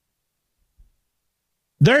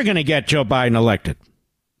 they're going to get Joe Biden elected.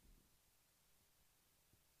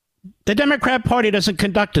 The Democrat Party doesn't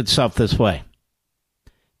conduct itself this way.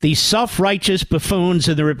 These self-righteous buffoons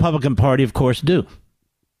in the Republican Party, of course, do.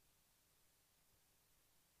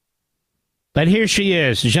 But here she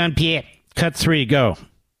is, Jean-Pierre. Cut 3, go.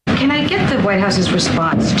 Can I get the White House's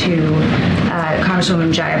response to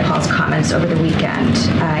Congresswoman Jayapal's comments over the weekend?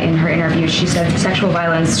 In her interview, she said sexual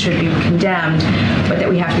violence should be condemned, but that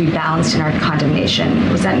we have to be balanced in our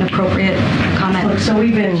condemnation. Was that an appropriate comment? Look, so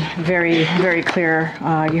we've been very, very clear.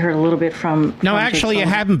 You heard a little bit from... No, actually, you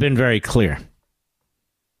haven't been very clear.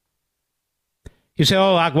 You say,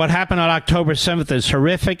 oh, what happened on October 7th is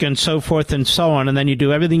horrific and so forth and so on, and then you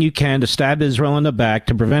do everything you can to stab Israel in the back,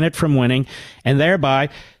 to prevent it from winning, and thereby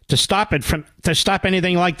to stop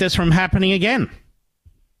anything like this from happening again.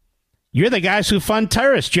 You're the guys who fund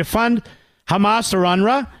terrorists. You fund Hamas or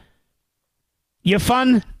UNRWA. You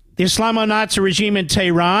fund the Islamo-Nazi regime in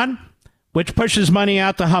Tehran, which pushes money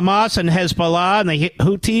out to Hamas and Hezbollah and the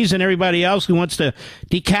Houthis and everybody else who wants to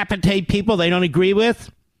decapitate people they don't agree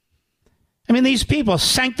with. I mean, these people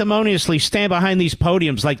sanctimoniously stand behind these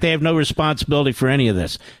podiums like they have no responsibility for any of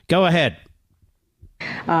this. Go ahead.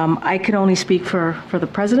 I can only speak for the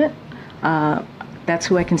president. That's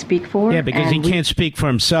who I can speak for. Yeah, because he can't speak for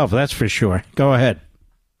himself, that's for sure. Go ahead.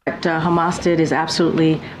 What Hamas did is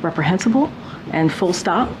absolutely reprehensible, and full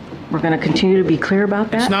stop. We're going to continue to be clear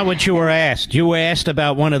about that. That's not what you were asked. You were asked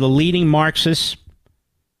about one of the leading Marxists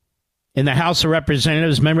in the House of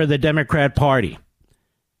Representatives, member of the Democrat Party.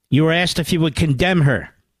 You were asked if you would condemn her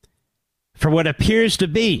for what appears to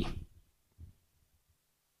be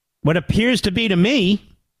to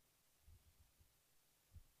me,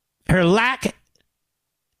 her lack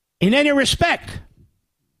in any respect,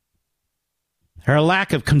 her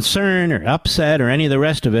lack of concern or upset or any of the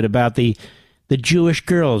rest of it about the Jewish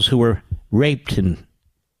girls who were raped and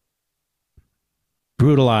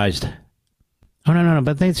brutalized. Oh, no,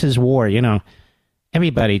 but this is war, you know.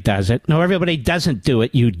 Everybody does it. No, everybody doesn't do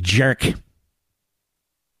it, you jerk.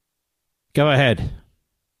 Go ahead.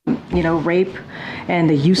 You know, rape and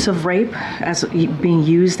the use of rape as being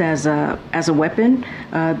used as a weapon,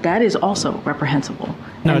 that is also reprehensible.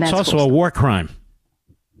 No, it's also a war crime.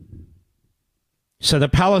 So the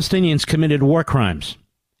Palestinians committed war crimes.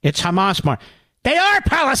 It's Hamas. They are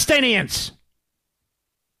Palestinians.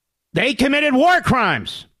 They committed war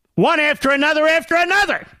crimes. One after another after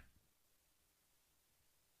another.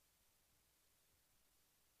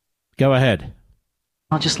 Go ahead.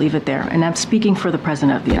 I'll just leave it there. And I'm speaking for the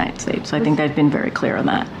President of the United States. I think I've been very clear on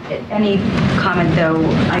that. Any comment, though,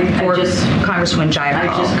 Congresswoman Jayapal?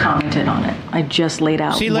 I just commented on it. I just laid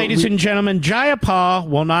out. See, ladies and gentlemen, Jayapal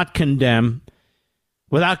will not condemn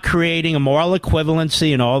without creating a moral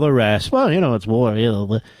equivalency and all the rest. Well, you know, it's war. You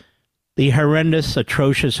know, the horrendous,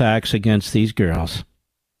 atrocious acts against these girls.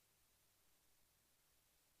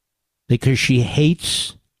 Because she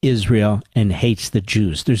hates Israel and hates the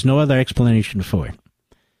Jews. There's no other explanation for it.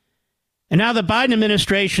 And now the Biden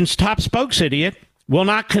administration's top spokesidiot will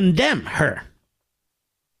not condemn her.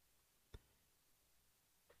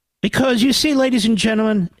 Because you see, ladies and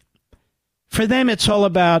gentlemen, for them it's all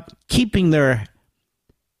about keeping their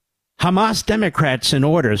Hamas Democrats in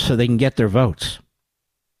order so they can get their votes.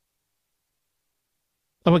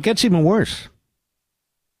 Oh, it gets even worse.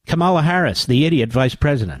 Kamala Harris, the idiot vice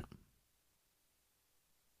president.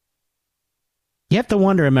 You have to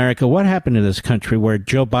wonder, America, what happened to this country where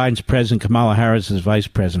Joe Biden's president, Kamala Harris is vice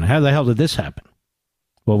president? How the hell did this happen?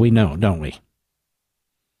 Well, we know, don't we?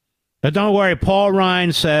 But don't worry, Paul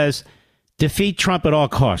Ryan says, defeat Trump at all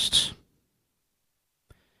costs.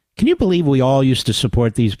 Can you believe we all used to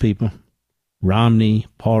support these people? Romney,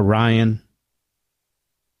 Paul Ryan.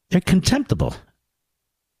 They're contemptible.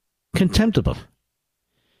 Contemptible.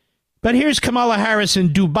 But here's Kamala Harris in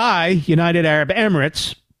Dubai, United Arab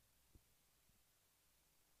Emirates,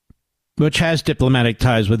 which has diplomatic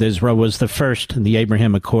ties with Israel, was the first in the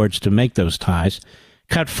Abraham Accords to make those ties.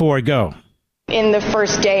 Cut 4, go. In the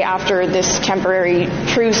first day after this temporary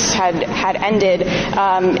truce had ended,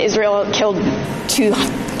 Israel killed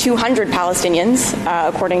 200 Palestinians,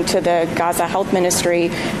 according to the Gaza Health Ministry.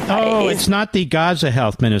 It's not the Gaza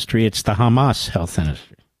Health Ministry, it's the Hamas Health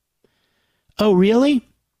Ministry. Oh, really?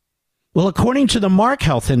 Well, according to the Mark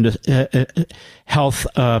Health Ministry,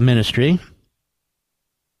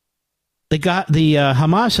 the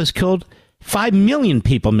Hamas has killed 5 million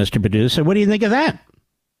people, Mr. Producer. What do you think of that?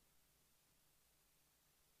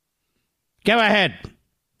 Go ahead.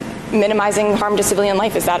 Minimizing harm to civilian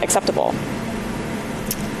life, is that acceptable?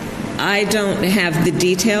 I don't have the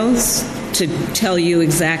details to tell you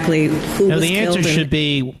exactly who was killed. The answer should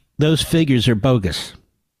be those figures are bogus.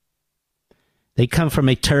 They come from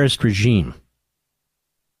a terrorist regime.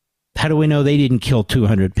 How do we know they didn't kill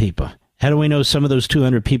 200 people? How do we know some of those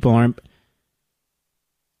 200 people aren't,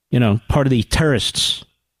 part of the terrorists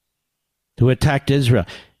who attacked Israel?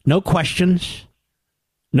 No questions.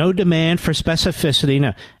 No demand for specificity.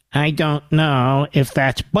 No, I don't know if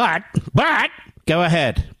that's, but, go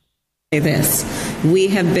ahead. This. We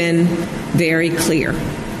have been very clear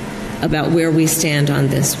about where we stand on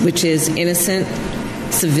this, which is innocent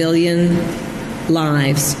civilian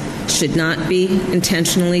lives should not be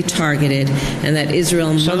intentionally targeted, and that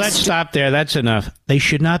Israel must... So let's stop there. That's enough. They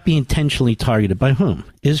should not be intentionally targeted. By whom?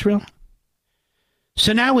 Israel?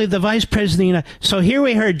 So now we have the vice president. So here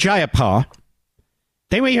we heard Jayapal.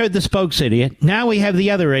 Then we heard the spokes idiot. Now we have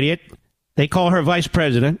the other idiot. They call her vice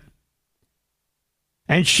president.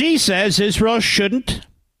 And she says Israel shouldn't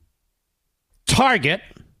target,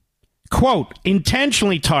 quote,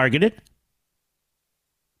 intentionally targeted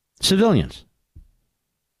civilians.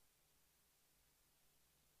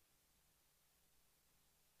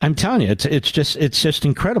 I'm telling you, it's just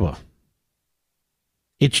incredible.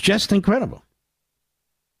 It's just incredible.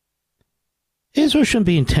 Israel shouldn't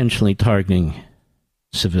be intentionally targeting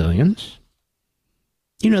civilians.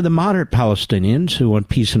 You know, the moderate Palestinians who want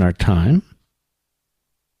peace in our time.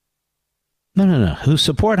 No. Who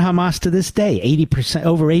support Hamas to this day, 80%,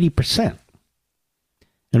 over 80%.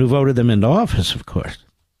 And who voted them into office, of course.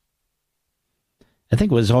 I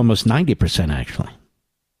think it was almost 90%, actually.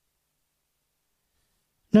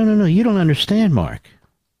 No, you don't understand, Mark.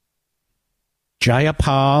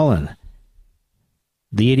 Jayapal and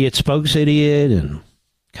the idiot spokes idiot and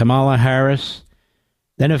Kamala Harris.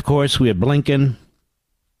 Then, of course, we have Blinken,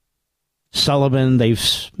 Sullivan. They've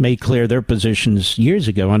made clear their positions years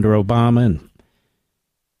ago under Obama and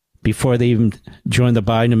before they even joined the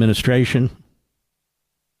Biden administration.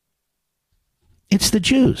 It's the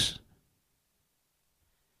Jews.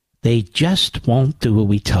 They just won't do what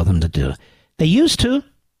we tell them to do. They used to.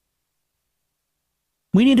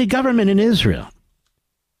 We need a government in Israel.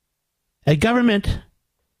 A government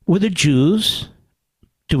where the Jews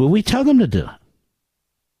do what we tell them to do.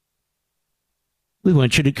 We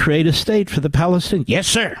want you to create a state for the Palestinians. Yes,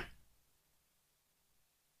 sir.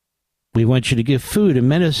 We want you to give food and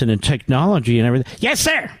medicine and technology and everything. Yes,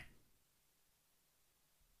 sir.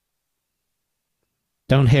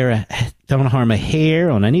 Don't harm a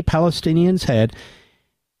hair on any Palestinian's head,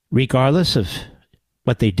 regardless of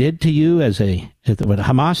what they did to you, what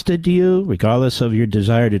Hamas did to you, regardless of your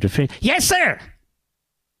desire to defend. Yes, sir.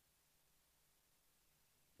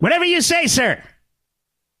 Whatever you say, sir.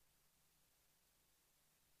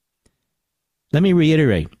 Let me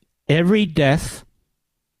reiterate. Every death,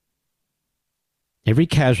 every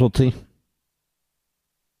casualty,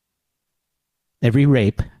 every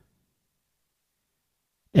rape,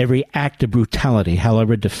 every act of brutality,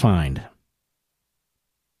 however defined,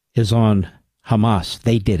 is on Hamas.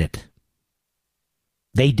 They did it.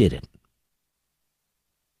 They did it.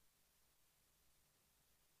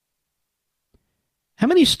 How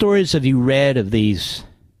many stories have you read of these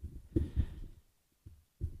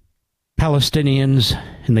Palestinians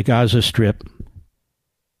in the Gaza Strip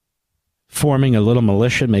forming a little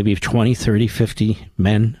militia, maybe 20, 30, 50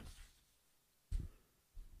 men,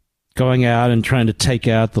 going out and trying to take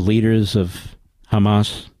out the leaders of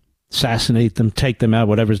Hamas, assassinate them, take them out,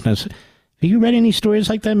 whatever's necessary? Have you read any stories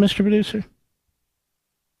like that, Mr. Producer?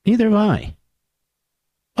 Neither have I.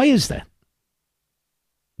 Why is that?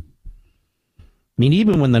 I mean,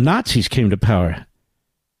 even when the Nazis came to power,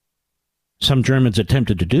 some Germans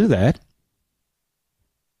attempted to do that.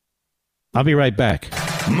 I'll be right back.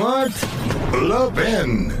 Mark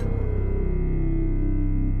Levin.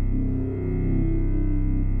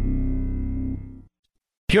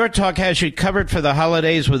 Pure Talk has you covered for the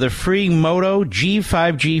holidays with a free Moto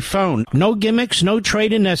G5G phone. No gimmicks, no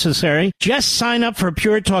trade-in necessary. Just sign up for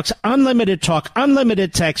Pure Talk's unlimited talk,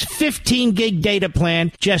 unlimited text, 15 gig data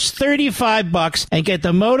plan, just $35, and get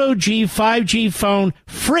the Moto G5G phone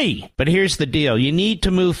free. But here's the deal. You need to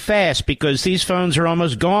move fast because these phones are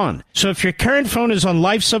almost gone. So if your current phone is on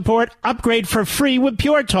life support, upgrade for free with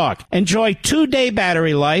Pure Talk. Enjoy 2-day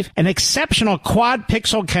battery life, an exceptional quad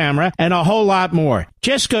pixel camera, and a whole lot more.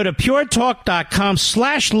 Just go to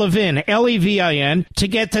puretalk.com/Levin, Levin, to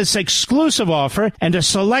get this exclusive offer and to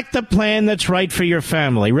select the plan that's right for your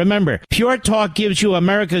family. Remember, Pure Talk gives you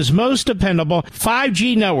America's most dependable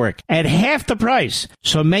 5G network at half the price.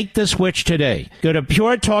 So make the switch today. Go to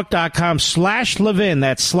puretalk.com/Levin,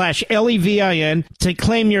 that's /Levin, to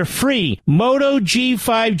claim your free Moto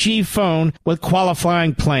G5G phone with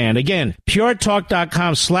qualifying plan. Again,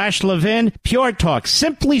 puretalk.com/Levin. Pure Talk,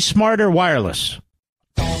 simply smarter wireless.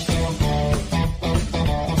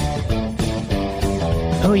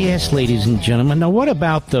 Oh, yes, ladies and gentlemen. Now, what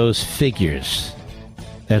about those figures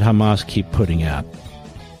that Hamas keep putting out?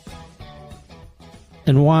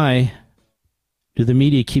 And why do the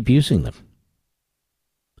media keep using them?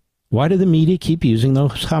 Why do the media keep using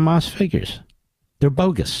those Hamas figures? They're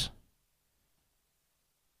bogus.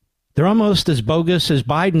 They're almost as bogus as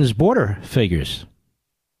Biden's border figures.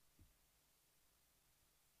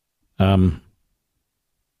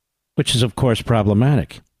 Which is, of course,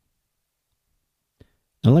 problematic.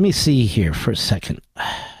 Now, let me see here for a second.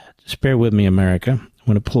 Just bear with me, America. I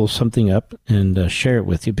want to pull something up and share it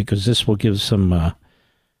with you because this will give some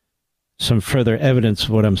further evidence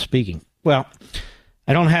of what I'm speaking. Well,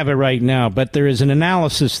 I don't have it right now, but there is an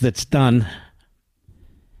analysis that's done,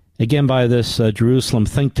 again, by this Jerusalem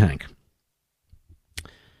think tank,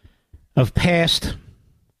 of past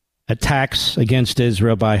attacks against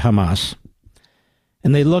Israel by Hamas.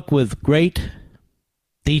 And they look with great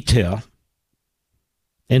detail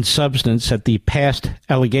and substance at the past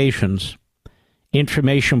allegations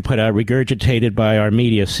information put out, regurgitated by our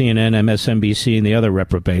media, CNN, MSNBC, and the other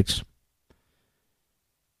reprobates,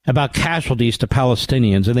 about casualties to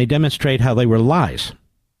Palestinians, and they demonstrate how they were lies.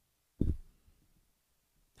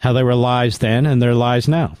 How they were lies then, and they're lies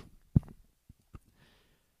now.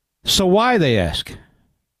 So why, they ask,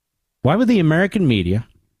 why would the American media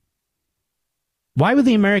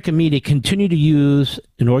continue to use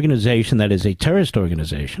an organization that is a terrorist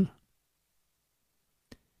organization,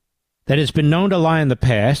 that has been known to lie in the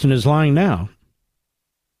past and is lying now,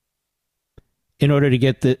 in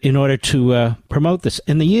order to promote this?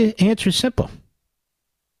 And the answer is simple.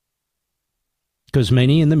 Because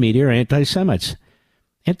many in the media are anti-Semites.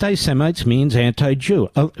 Anti-Semites means anti-Jew.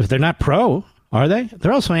 If they're not pro, are they?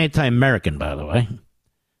 They're also anti-American, by the way.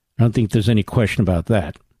 I don't think there's any question about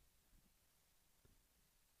that.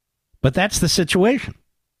 But that's the situation.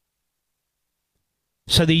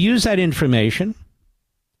 So they use that information,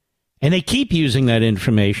 and they keep using that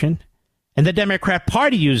information, and the Democrat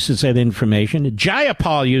Party uses that information.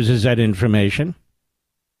 Jayapal uses that information.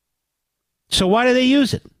 So why do they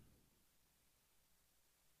use it?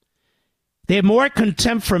 They have more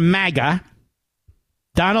contempt for MAGA,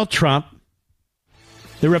 Donald Trump,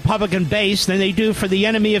 the Republican base, than they do for the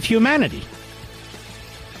enemy of humanity.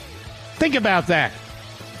 Think about that.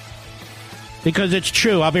 Because it's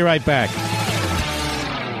true. I'll be right back.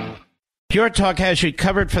 Pure Talk has you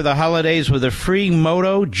covered for the holidays with a free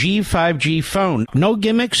Moto G5G phone. No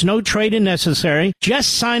gimmicks, no trade-in necessary.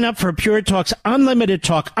 Just sign up for Pure Talk's unlimited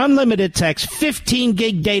talk, unlimited text, 15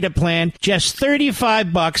 gig data plan, just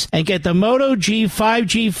 $35, and get the Moto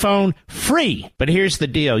G5G phone free. But here's the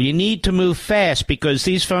deal. You need to move fast because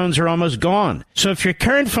these phones are almost gone. So if your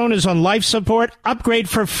current phone is on life support, upgrade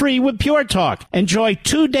for free with Pure Talk. Enjoy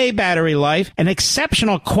 2-day battery life, an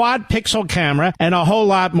exceptional quad pixel camera, and a whole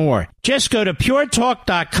lot more. Just go to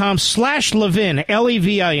puretalk.com/Levin,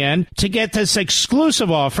 Levin, to get this exclusive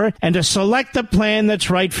offer and to select the plan that's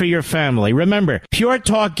right for your family. Remember, Pure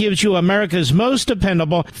Talk gives you America's most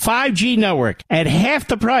dependable 5G network at half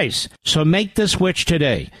the price. So make the switch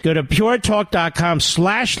today. Go to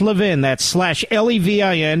puretalk.com/Levin, that's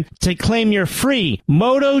 /Levin, to claim your free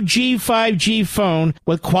Moto G5G phone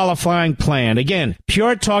with qualifying plan. Again,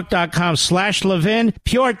 puretalk.com/Levin.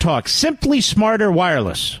 Pure Talk, simply smarter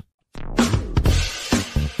wireless.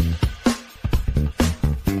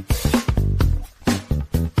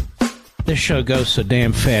 This show goes so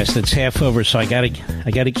damn fast. It's half over, so I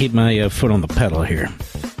gotta keep my foot on the pedal here.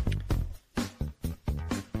 I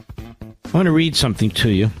want to read something to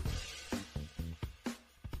you.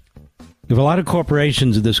 You have a lot of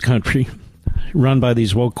corporations in this country run by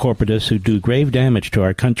these woke corporatists who do grave damage to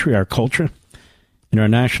our country, our culture, and our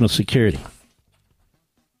national security.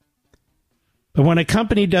 But when a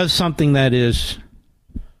company does something that is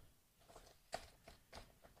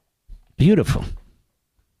beautiful,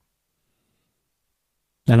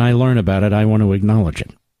 and I learn about it, I want to acknowledge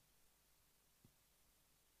it.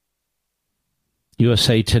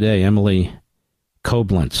 USA Today, Emily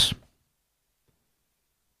Koblenz.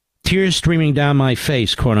 Tears streaming down my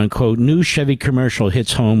face, quote unquote, new Chevy commercial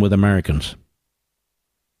hits home with Americans.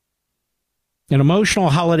 An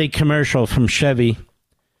emotional holiday commercial from Chevy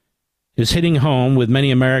is hitting home with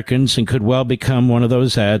many Americans and could well become one of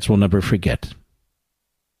those ads we'll never forget.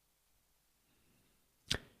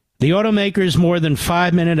 The automaker's more than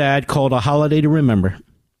 5-minute ad, called A Holiday to Remember,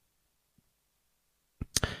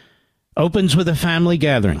 opens with a family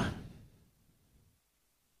gathering.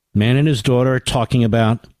 Man and his daughter are talking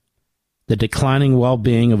about the declining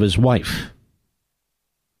well-being of his wife,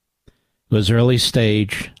 who has early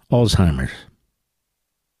stage Alzheimer's.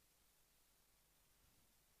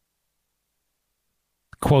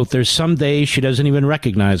 Quote, there's some days she doesn't even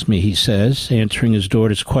recognize me, he says, answering his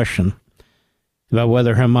daughter's question about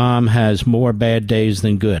whether her mom has more bad days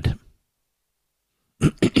than good.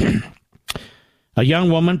 A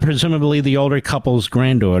young woman, presumably the older couple's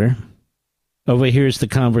granddaughter, overhears the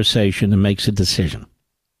conversation and makes a decision.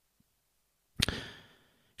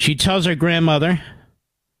 She tells her grandmother,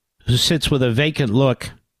 who sits with a vacant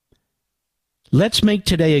look, let's make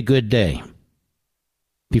today a good day,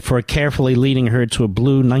 before carefully leading her to a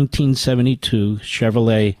blue 1972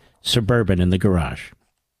 Chevrolet Suburban in the garage.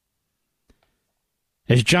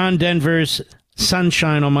 As John Denver's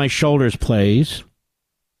Sunshine on My Shoulders plays,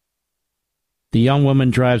 the young woman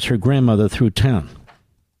drives her grandmother through town,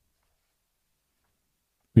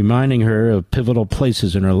 reminding her of pivotal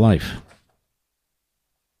places in her life,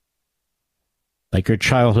 like her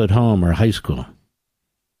childhood home or high school,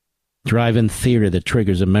 drive-in theater that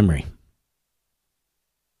triggers a memory.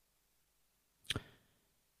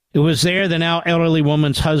 It was there the now elderly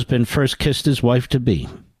woman's husband first kissed his wife-to-be,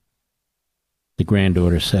 the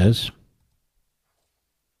granddaughter says.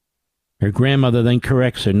 Her grandmother then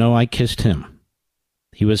corrects her, "No, I kissed him.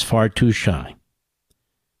 He was far too shy."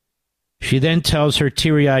 She then tells her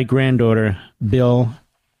teary-eyed granddaughter, "Bill,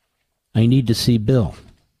 I need to see Bill."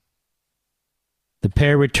 The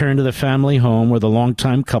pair return to the family home where the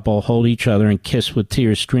longtime couple hold each other and kiss with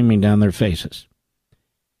tears streaming down their faces.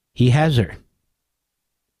 He has her.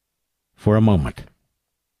 For a moment.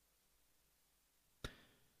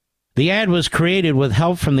 The ad was created with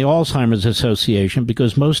help from the Alzheimer's Association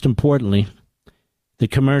because, most importantly, the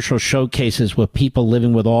commercial showcases what people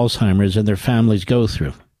living with Alzheimer's and their families go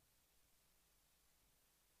through,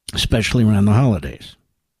 especially around the holidays.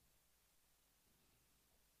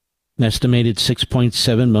 An estimated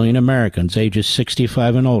 6.7 million Americans ages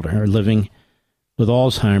 65 and older are living with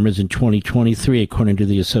Alzheimer's in 2023, according to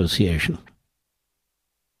the association.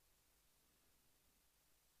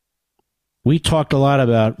 We talked a lot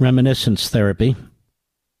about reminiscence therapy.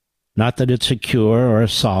 Not that it's a cure or a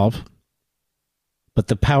solve, but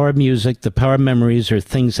the power of music, the power of memories are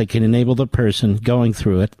things that can enable the person going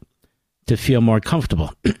through it to feel more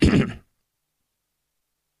comfortable.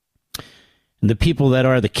 And the people that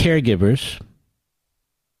are the caregivers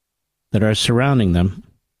that are surrounding them,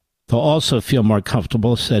 they'll also feel more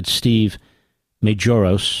comfortable, said Steve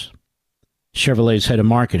Majoros, Chevrolet's head of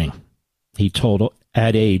marketing. He told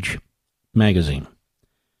Ad Age magazine.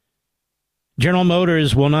 General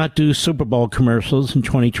Motors will not do Super Bowl commercials in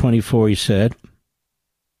 2024, he said.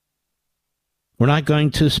 We're not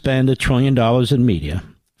going to spend $1 trillion in media,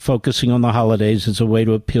 focusing on the holidays as a way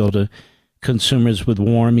to appeal to consumers with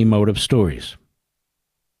warm, emotive stories.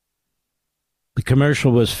 The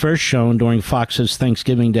commercial was first shown during Fox's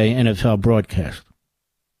Thanksgiving Day NFL broadcast.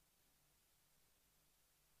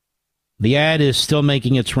 The ad is still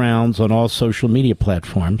making its rounds on all social media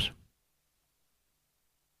platforms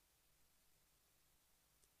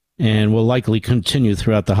and will likely continue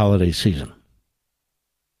throughout the holiday season.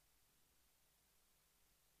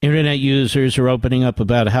 Internet users are opening up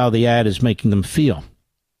about how the ad is making them feel.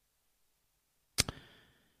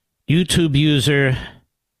 YouTube user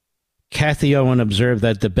Kathy Owen observed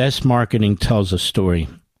that the best marketing tells a story.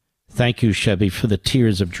 Thank you, Chevy, for the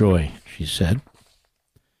tears of joy, she said.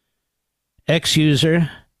 Ex-user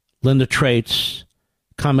Linda Traits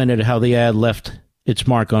commented how the ad left its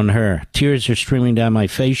mark on her. Tears are streaming down my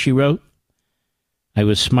face, she wrote. I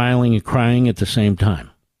was smiling and crying at the same time.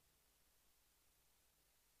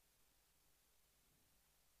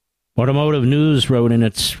 Automotive News wrote in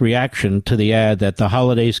its reaction to the ad that the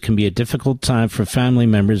holidays can be a difficult time for family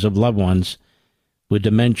members of loved ones with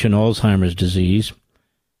dementia and Alzheimer's disease,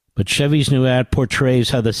 but Chevy's new ad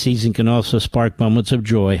portrays how the season can also spark moments of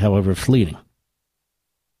joy, however fleeting.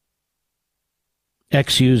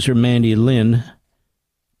 Ex-user Mandy Lynn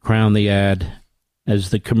crowned the ad as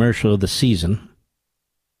the commercial of the season.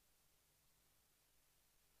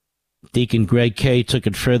 Deacon Greg Kay took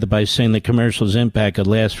it further by saying the commercial's impact could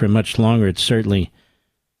last for much longer. It'd certainly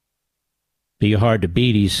be hard to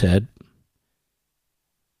beat, he said.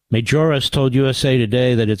 Majoros told USA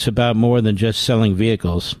Today that it's about more than just selling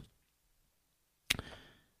vehicles.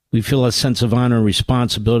 We feel a sense of honor and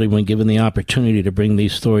responsibility when given the opportunity to bring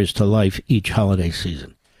these stories to life each holiday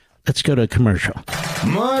season. Let's go to a commercial.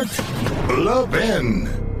 Mark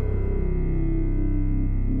Levin.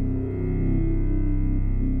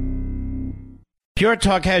 Pure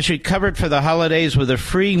Talk has you covered for the holidays with a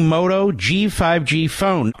free Moto G5G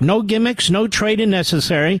phone. No gimmicks, no trade-in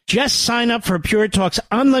necessary. Just sign up for Pure Talk's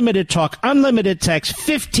unlimited talk, unlimited text,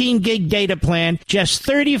 15-gig data plan, just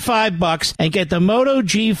 $35, and get the Moto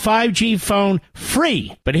G5G phone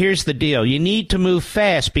free. But here's the deal. You need to move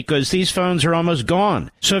fast because these phones are almost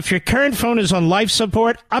gone. So if your current phone is on life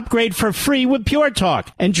support, upgrade for free with Pure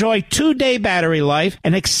Talk. Enjoy 2-day battery life,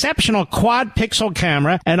 an exceptional quad-pixel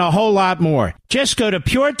camera, and a whole lot more. Just go to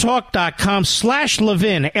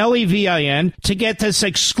puretalk.com/Levin, Levin, to get this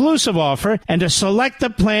exclusive offer and to select the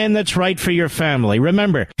plan that's right for your family.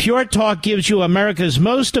 Remember, Pure Talk gives you America's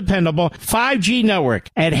most dependable 5G network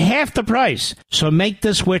at half the price. So make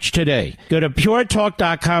the switch today. Go to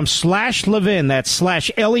puretalk.com/Levin, that's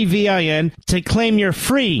 /Levin, to claim your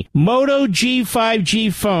free Moto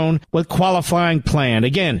G5G phone with qualifying plan.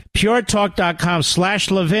 Again,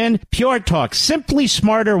 puretalk.com/Levin. Pure Talk, simply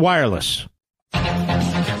smarter wireless.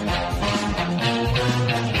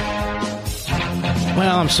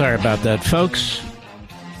 Well, I'm sorry about that, folks.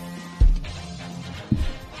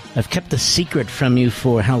 I've kept the secret from you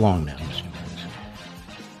for how long now?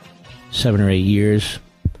 7 or 8 years.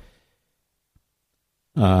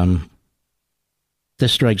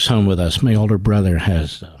 This strikes home with us. My older brother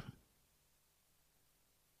has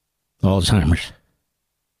Alzheimer's.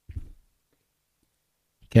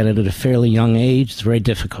 Got it at a fairly young age. It's very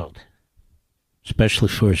difficult, especially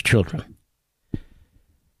for his children.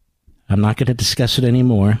 I'm not going to discuss it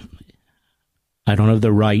anymore. I don't have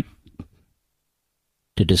the right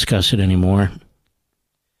to discuss it anymore.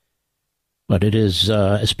 But it is,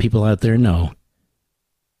 as people out there know,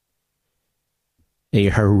 a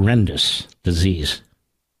horrendous disease.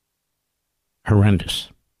 Horrendous.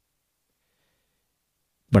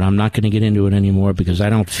 But I'm not going to get into it anymore because I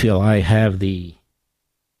don't feel I have the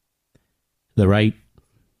right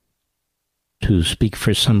to speak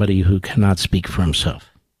for somebody who cannot speak for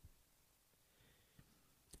himself.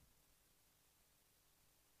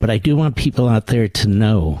 But I do want people out there to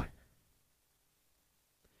know,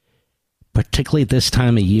 particularly this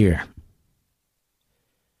time of year,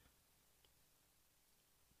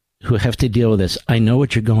 who have to deal with this. I know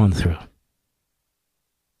what you're going through.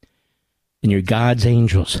 And you're God's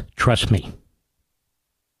angels. Trust me.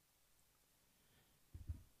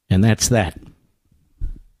 And that's that.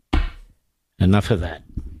 Enough of that.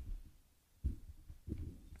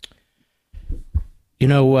 You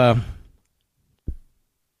know, we're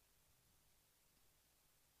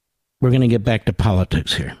going to get back to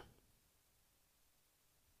politics here.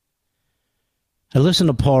 I listened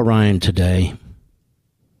to Paul Ryan today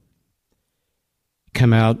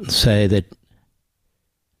come out and say that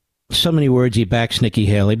so many words he backs Nikki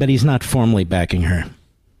Haley, but he's not formally backing her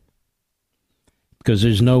because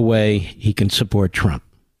there's no way he can support Trump.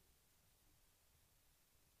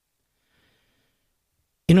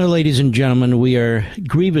 You know, ladies and gentlemen, we are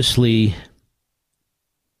grievously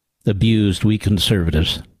abused, we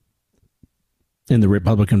conservatives, in the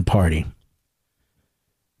Republican Party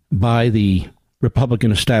by the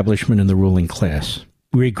Republican establishment and the ruling class.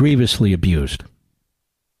 We're grievously abused.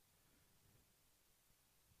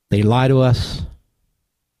 They lie to us,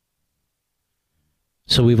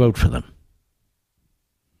 so we vote for them.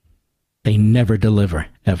 They never deliver,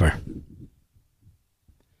 ever.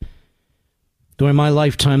 During my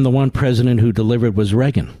lifetime, the one president who delivered was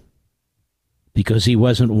Reagan, because he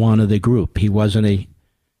wasn't one of the group. He wasn't a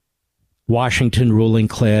Washington ruling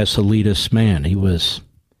class elitist man. He was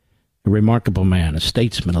a remarkable man, a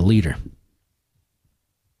statesman, a leader.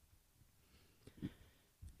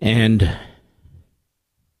 And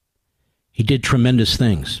he did tremendous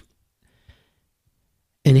things.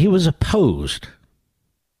 And he was opposed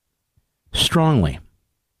strongly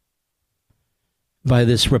by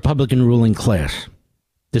this Republican ruling class,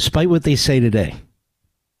 despite what they say today.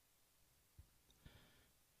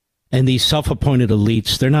 And these self-appointed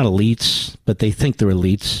elites, they're not elites, but they think they're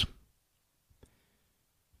elites.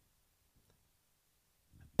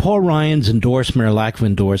 Paul Ryan's endorsement or lack of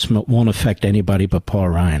endorsement won't affect anybody but Paul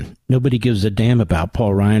Ryan. Nobody gives a damn about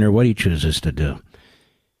Paul Ryan or what he chooses to do.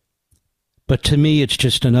 But to me, it's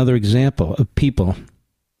just another example of people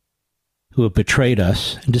who have betrayed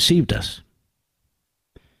us and deceived us.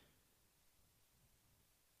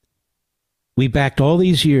 We backed all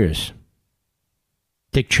these years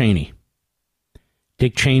Dick Cheney.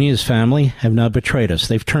 Dick Cheney and his family have now betrayed us.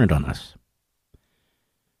 They've turned on us.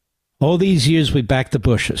 All these years we backed the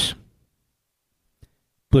Bushes.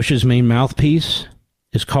 Bush's main mouthpiece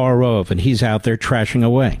is Karl Rove, and he's out there trashing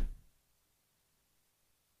away.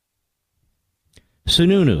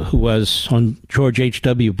 Sununu, who was on George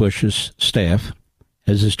H.W. Bush's staff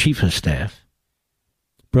as his chief of staff,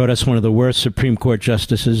 brought us one of the worst Supreme Court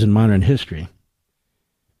justices in modern history.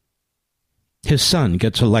 His son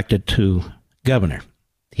gets elected to governor.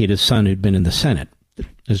 He had a son who'd been in the Senate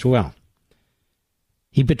as well.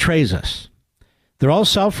 He betrays us. They're all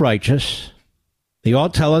self-righteous. They all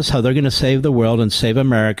tell us how they're going to save the world and save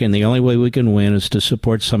America, and the only way we can win is to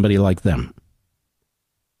support somebody like them.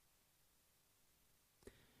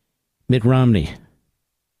 Mitt Romney,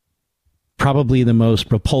 probably the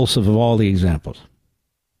most repulsive of all the examples,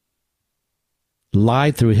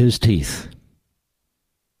 lied through his teeth.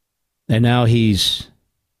 And now he's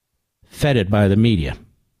feted by the media,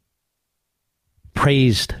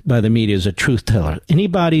 praised by the media as a truth teller.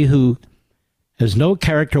 Anybody who has no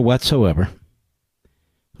character whatsoever,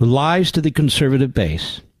 who lies to the conservative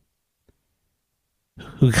base,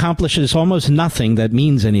 who accomplishes almost nothing that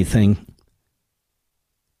means anything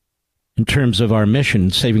in terms of our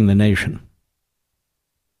mission, saving the nation,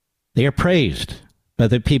 they are praised by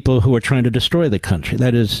the people who are trying to destroy the country.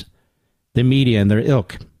 That is, the media and their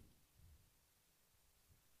ilk.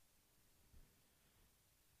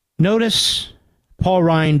 Notice Paul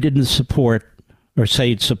Ryan didn't support or say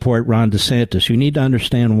he'd support Ron DeSantis. You need to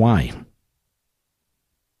understand why.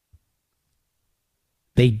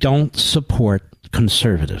 They don't support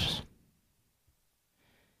conservatives.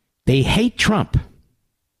 They hate Trump,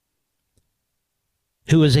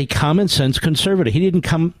 who is a common sense conservative. He didn't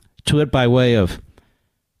come to it by way of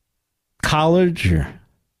college, or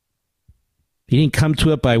he didn't come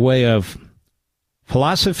to it by way of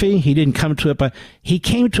philosophy. He didn't come to it he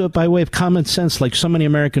came to it by way of common sense, like so many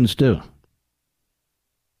Americans do.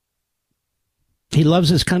 He loves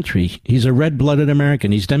his country. He's a red-blooded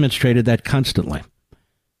American. He's demonstrated that constantly.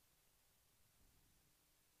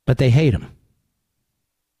 But they hate him.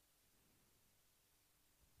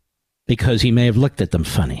 Because he may have looked at them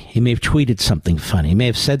funny. He may have tweeted something funny. He may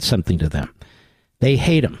have said something to them. They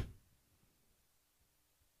hate him.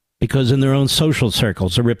 Because in their own social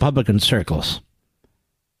circles, or Republican circles,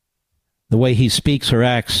 the way he speaks or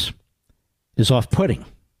acts is off-putting.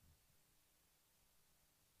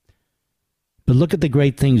 But look at the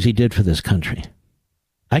great things he did for this country.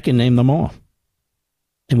 I can name them all.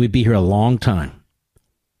 And we'd be here a long time.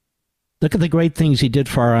 Look at the great things he did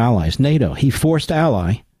for our allies. NATO. He forced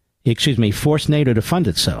NATO to fund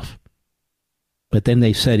itself. But then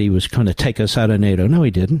they said he was going to take us out of NATO. No,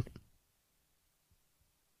 he didn't.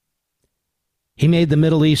 He made the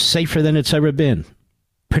Middle East safer than it's ever been,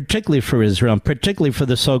 particularly for Israel, and particularly for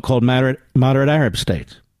the so-called moderate Arab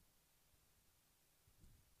states.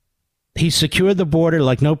 He secured the border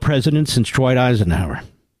like no president since Dwight Eisenhower.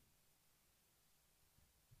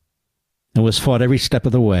 And was fought every step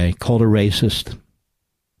of the way, called a racist.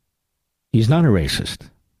 He's not a racist.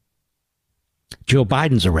 Joe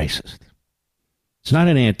Biden's a racist. He's not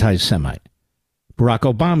an anti-Semite. Barack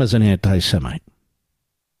Obama's an anti-Semite.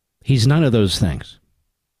 He's none of those things.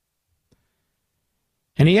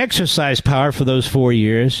 And he exercised power for those 4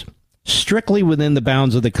 years strictly within the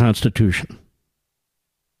bounds of the Constitution.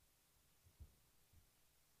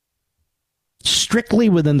 Strictly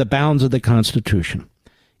within the bounds of the Constitution.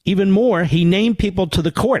 Even more, he named people to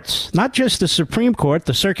the courts, not just the Supreme Court,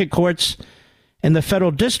 the circuit courts, and the federal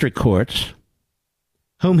district courts,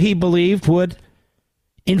 whom he believed would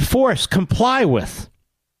enforce, comply with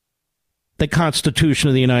the Constitution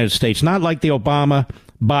of the United States, not like the Obama,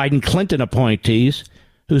 Biden, Clinton appointees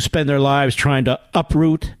who spend their lives trying to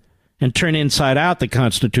uproot and turn inside out the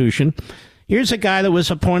Constitution. Here's a guy that was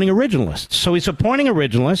appointing originalists. So he's appointing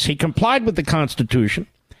originalists. He complied with the Constitution.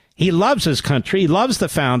 He loves his country. He loves the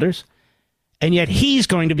founders. And yet he's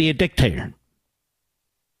going to be a dictator.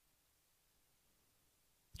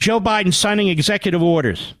 Joe Biden signing executive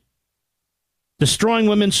orders, destroying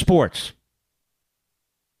women's sports,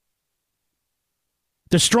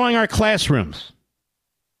 destroying our classrooms,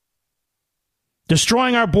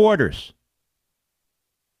 destroying our borders,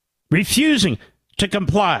 refusing to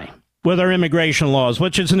comply with our immigration laws,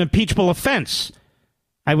 which is an impeachable offense.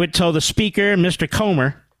 I would tell the Speaker, Mr.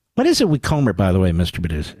 Comer. What is it with Comer, by the way, Mr.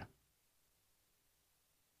 Producer?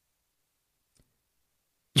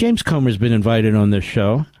 James Comer's been invited on this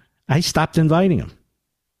show. I stopped inviting him.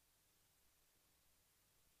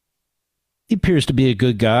 He appears to be a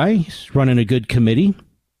good guy. He's running a good committee.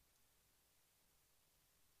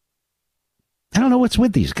 I don't know what's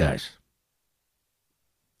with these guys.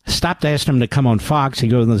 I stopped asking him to come on Fox. He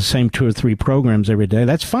goes on the same 2 or 3 programs every day.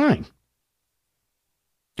 That's fine.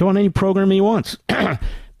 Go on any program he wants.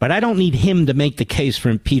 But I don't need him to make the case for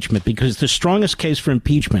impeachment, because the strongest case for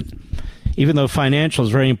impeachment, even though financial is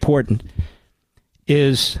very important,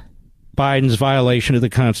 is Biden's violation of the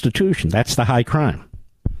Constitution. That's the high crime.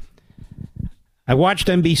 I watched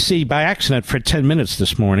NBC by accident for 10 minutes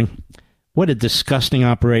this morning. What a disgusting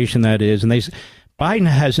operation that is. And they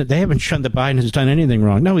haven't shown that Biden has done anything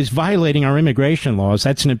wrong. No, he's violating our immigration laws.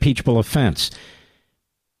 That's an impeachable offense.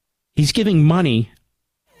 He's giving money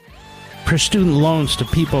for student loans to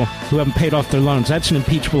people who haven't paid off their loans. That's an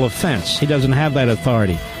impeachable offense. He doesn't have that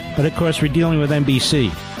authority. But, of course, we're dealing with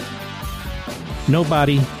NBC.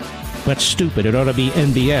 Nobody but stupid. It ought to be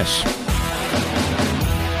NBS.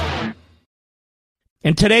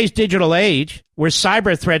 In today's digital age, where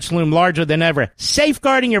cyber threats loom larger than ever,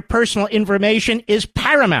 safeguarding your personal information is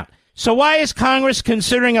paramount. So why is Congress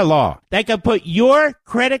considering a law that could put your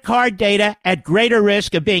credit card data at greater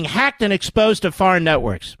risk of being hacked and exposed to foreign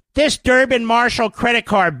networks? This Durbin-Marshall credit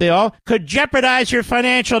card bill could jeopardize your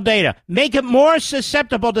financial data, make it more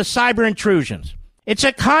susceptible to cyber intrusions. It's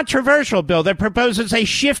a controversial bill that proposes a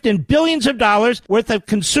shift in billions of dollars worth of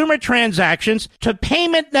consumer transactions to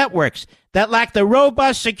payment networks that lack the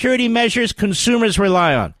robust security measures consumers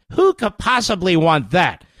rely on. Who could possibly want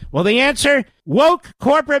that? Well, the answer? Woke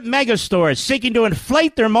corporate megastores seeking to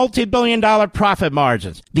inflate their multi-billion-dollar profit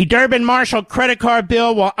margins. The Durbin-Marshall credit card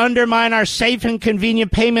bill will undermine our safe and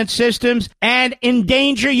convenient payment systems and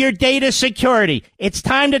endanger your data security. It's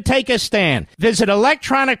time to take a stand. Visit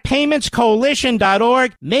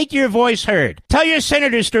electronicpaymentscoalition.org. Make your voice heard. Tell your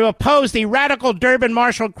senators to oppose the radical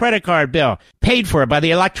Durbin-Marshall credit card bill, paid for by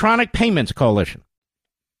the Electronic Payments Coalition.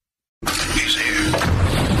 He's here.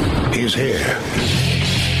 He's here.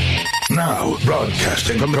 Now,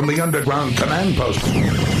 broadcasting from the underground command post,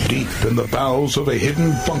 deep in the bowels of a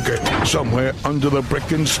hidden bunker, somewhere under the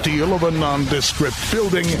brick and steel of a nondescript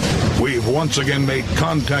building, we've once again made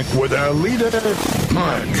contact with our leader,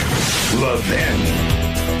 Mark Levin.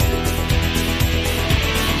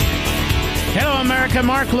 Hello, America.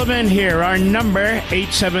 Mark Levin here. Our number,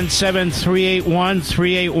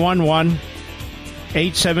 877-381-3811.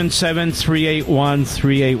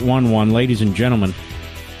 877-381-3811. Ladies and gentlemen,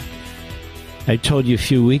 I told you a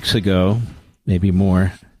few weeks ago, maybe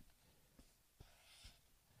more,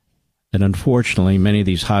 that unfortunately many of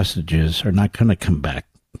these hostages are not going to come back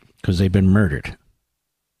because they've been murdered.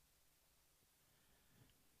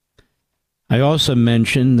 I also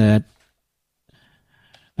mentioned that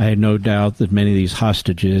I had no doubt that many of these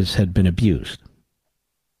hostages had been abused.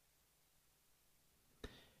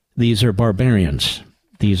 These are barbarians.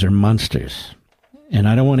 These are monsters. And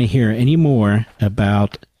I don't want to hear any more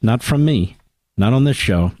about, not from me, not on this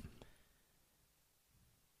show,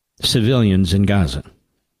 civilians in Gaza.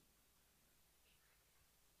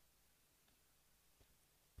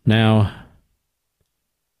 Now,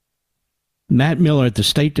 Matt Miller at the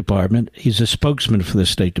State Department, he's a spokesman for the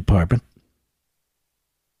State Department.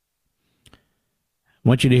 I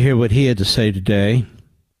want you to hear what he had to say today.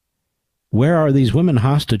 Where are these women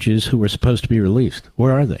hostages who were supposed to be released?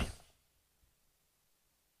 Where are they?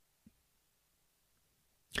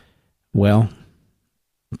 Well,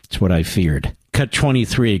 it's what I feared. Cut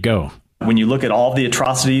 23, go. When you look at all of the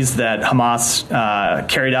atrocities that Hamas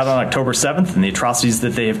carried out on October 7th and the atrocities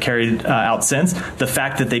that they have carried out since, the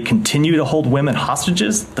fact that they continue to hold women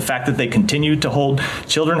hostages, the fact that they continue to hold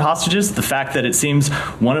children hostages, the fact that it seems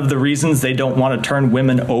one of the reasons they don't want to turn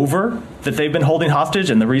women over that they've been holding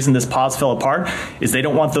hostage, and the reason this pause fell apart, is they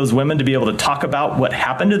don't want those women to be able to talk about what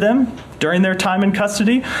happened to them during their time in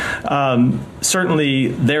custody. Certainly,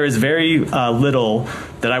 there is very little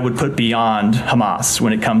that I would put beyond Hamas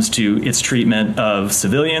when it comes to its treatment of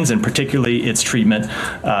civilians, and particularly its treatment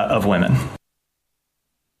of women.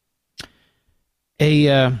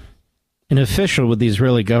 An official with the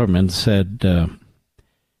Israeli government said,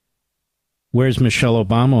 where's Michelle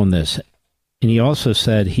Obama on this? And he also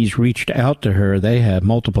said he's reached out to her, they have,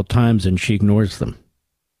 multiple times, and she ignores them.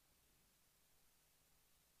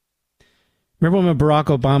 Remember when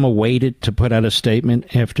Barack Obama waited to put out a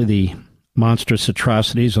statement after the monstrous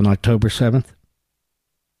atrocities on October 7th?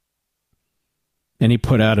 And he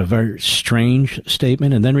put out a very strange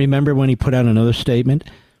statement. And then remember when he put out another statement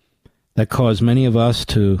that caused many of us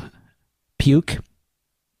to puke,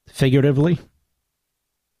 figuratively,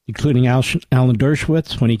 including Alan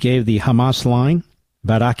Dershowitz, when he gave the Hamas line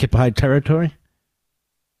about occupied territory?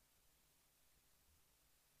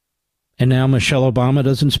 And now Michelle Obama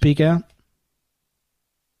doesn't speak out?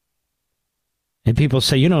 And people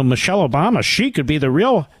say, Michelle Obama, she could be the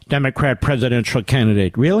real Democrat presidential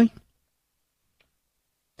candidate. Really?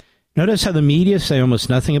 Notice how the media say almost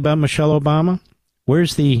nothing about Michelle Obama?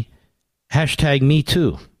 Where's the hashtag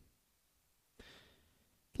 #MeToo?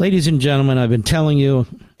 Ladies and gentlemen, I've been telling you,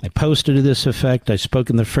 I posted to this effect, I spoke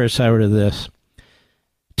in the first hour to this.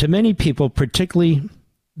 To many people, particularly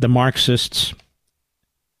the Marxists,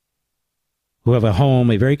 who have a home,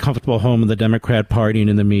 a very comfortable home in the Democrat Party and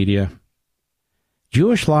in the media,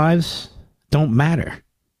 Jewish lives don't matter.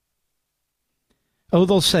 Oh,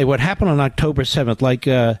 they'll say, what happened on October 7th, like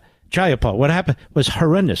Jayapal, what happened was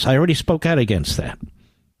horrendous. I already spoke out against that.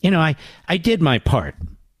 I did my part.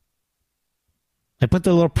 I put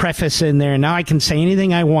the little preface in there, and now I can say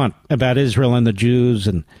anything I want about Israel and the Jews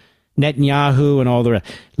and Netanyahu and all the rest.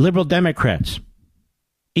 Liberal Democrats,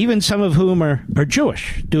 even some of whom are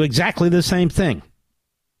Jewish, do exactly the same thing.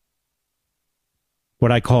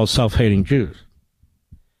 What I call self-hating Jews.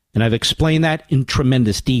 And I've explained that in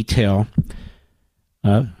tremendous detail.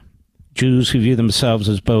 Jews who view themselves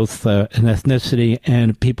as both an ethnicity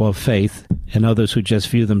and people of faith, and others who just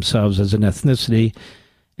view themselves as an ethnicity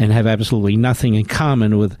and have absolutely nothing in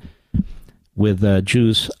common with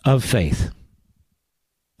Jews of faith,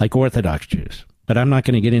 like Orthodox Jews. But I'm not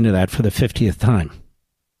going to get into that for the 50th time.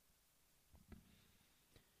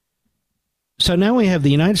 So now we have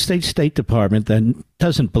the United States State Department that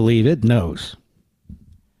doesn't believe it knows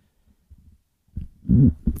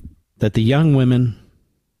that the young women,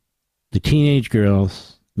 the teenage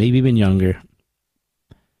girls, maybe even younger,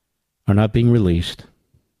 are not being released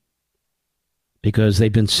because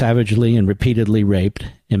they've been savagely and repeatedly raped,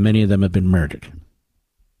 and many of them have been murdered.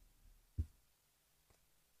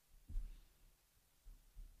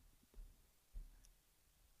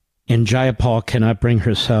 And Jayapal cannot bring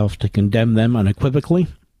herself to condemn them unequivocally.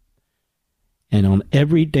 And on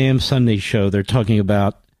every damn Sunday show, they're talking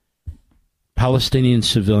about Palestinian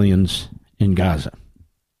civilians in Gaza.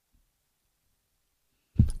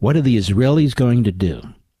 What are the Israelis going to do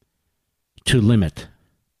to limit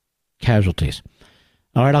casualties?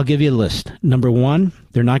 All right, I'll give you a list. Number one,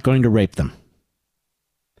 they're not going to rape them.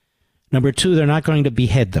 Number two, they're not going to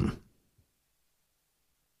behead them.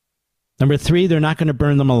 Number three, they're not going to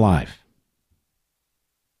burn them alive.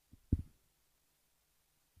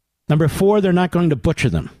 Number four, they're not going to butcher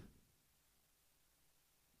them.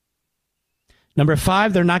 Number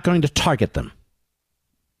five, they're not going to target them.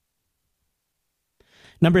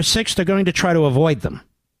 Number six, they're going to try to avoid them.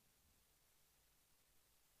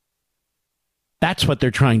 That's what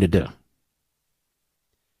they're trying to do.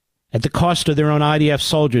 At the cost of their own IDF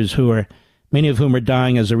soldiers, many of whom are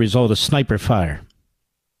dying as a result of sniper fire.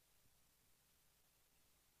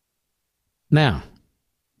 Now,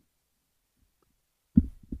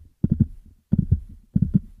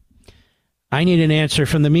 I need an answer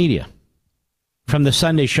from the media, from the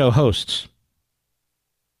Sunday show hosts.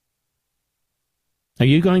 Are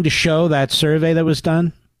you going to show that survey that was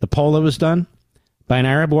done, the poll that was done by an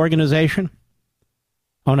Arab organization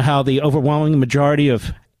on how the overwhelming majority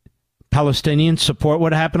of Palestinians support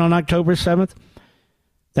what happened on October 7th?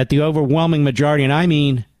 That the overwhelming majority, and I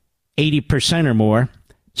mean 80% or more,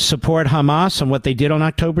 support Hamas and what they did on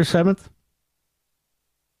October 7th?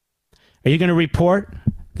 Are you going to report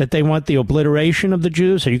that they want the obliteration of the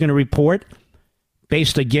Jews? Are you going to report,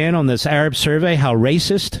 based again on this Arab survey, how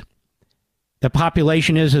racist the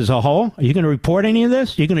population is as a whole? Are you going to report any of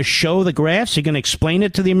this? Are you going to show the graphs? Are you going to explain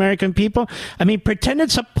it to the American people? I mean, pretend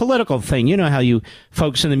it's a political thing. You know how you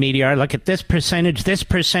folks in the media are. Look at this percentage, this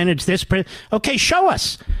percentage, this percentage. Okay, show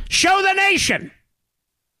us. Show the nation.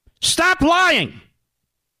 Stop lying.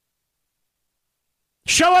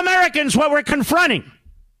 Show Americans what we're confronting.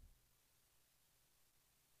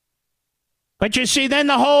 But you see, then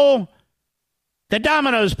the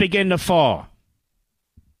dominoes begin to fall.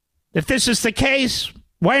 If this is the case,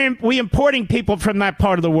 why aren't we importing people from that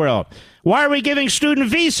part of the world? Why are we giving student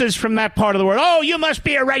visas from that part of the world? Oh, you must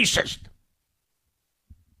be a racist.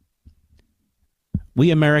 We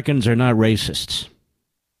Americans are not racists.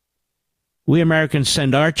 We Americans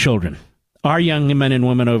send our children, our young men and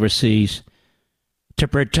women overseas, to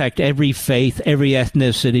protect every faith, every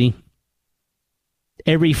ethnicity,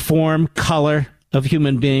 every form, color of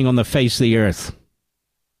human being on the face of the earth.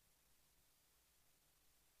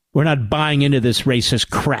 We're not buying into this racist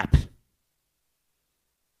crap.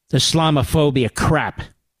 Islamophobia crap.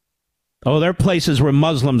 Oh, there are places where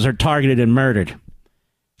Muslims are targeted and murdered.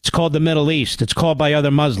 It's called the Middle East. It's called by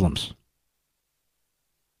other Muslims.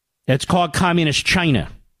 It's called Communist China.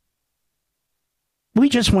 We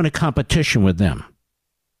just want a competition with them,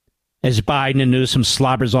 as Biden and Newsom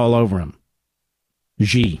slobbers all over him.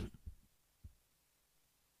 Xi.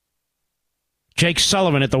 Jake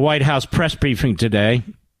Sullivan at the White House press briefing today.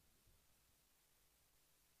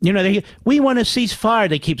 You know, we want to cease fire,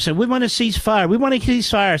 they keep saying. We want to cease fire. We want to cease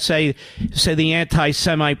fire, say the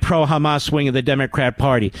anti-Semite pro-Hamas wing of the Democrat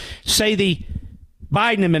Party. Say the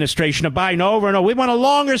Biden administration of Biden over and over. We want a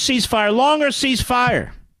longer ceasefire, longer ceasefire.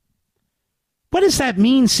 What does that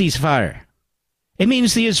mean, ceasefire? It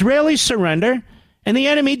means the Israelis surrender and the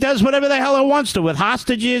enemy does whatever the hell it wants to with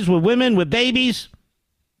hostages, with women, with babies.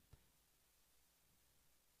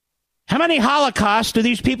 How many Holocausts do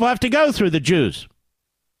these people have to go through, the Jews?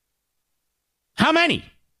 How many?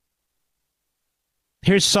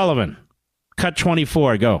 Here's Sullivan. Cut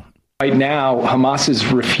 24. Go. Right now, Hamas is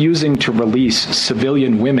refusing to release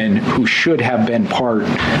civilian women who should have been part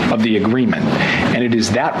of the agreement. And it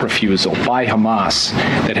is that refusal by Hamas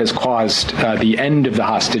that has caused the end of the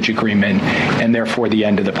hostage agreement and therefore the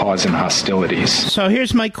end of the pause in hostilities. So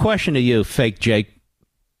here's my question to you, fake Jake.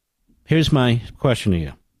 Here's my question to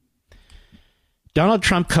you. Donald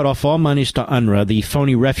Trump cut off all monies to UNRWA, the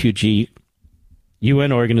phony refugee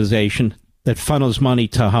UN organization that funnels money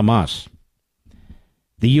to Hamas.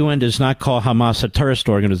 The UN does not call Hamas a terrorist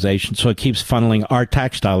organization, so it keeps funneling our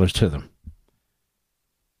tax dollars to them.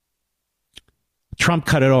 Trump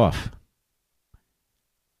cut it off.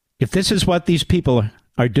 If this is what these people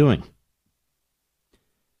are doing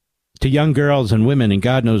to young girls and women and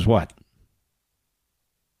God knows what,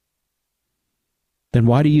 then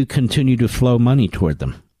why do you continue to flow money toward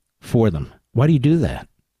them, for them? Why do you do that?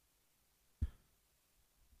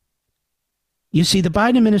 You see, the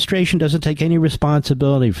Biden administration doesn't take any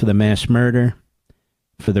responsibility for the mass murder,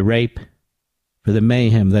 for the rape, for the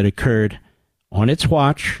mayhem that occurred on its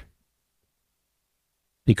watch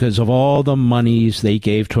because of all the monies they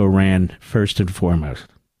gave to Iran, first and foremost.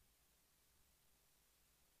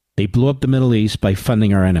 They blew up the Middle East by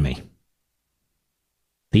funding our enemy.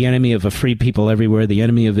 The enemy of a free people everywhere, the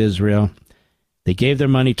enemy of Israel. They gave their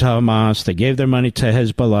money to Hamas, they gave their money to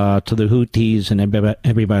Hezbollah, to the Houthis, and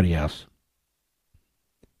everybody else.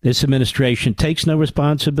 This administration takes no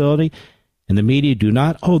responsibility, and the media do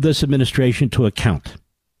not hold this administration to account.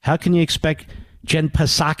 How can you expect Jen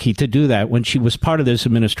Psaki to do that when she was part of this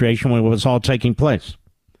administration when it was all taking place?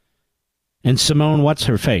 And Simone, what's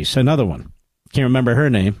her face? Another one. Can't remember her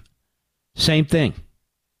name. Same thing.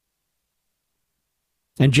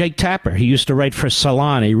 And Jake Tapper, he used to write for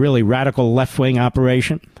Salon, a really radical left-wing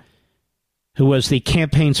operation, who was the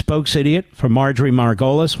campaign spokesidiot for Marjorie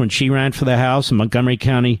Margolis when she ran for the House in Montgomery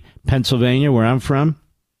County, Pennsylvania, where I'm from,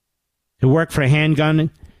 who worked for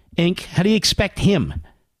Handgun Inc. How do you expect him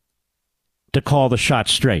to call the shot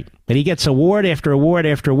straight? But he gets award after award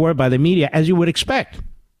after award by the media, as you would expect.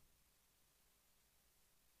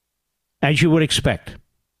 As you would expect.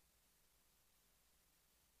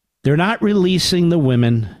 They're not releasing the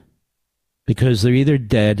women because they're either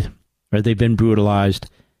dead or they've been brutalized,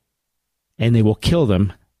 and they will kill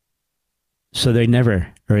them, so they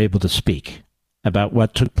never are able to speak about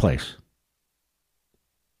what took place.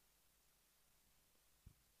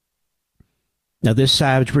 Now, this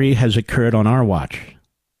savagery has occurred on our watch,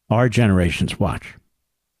 our generation's watch.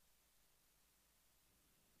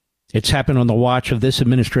 It's happened on the watch of this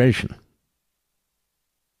administration.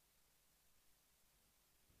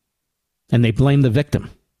 And they blame the victim.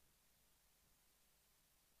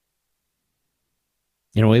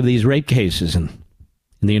 You know, we have these rape cases in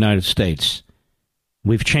the United States.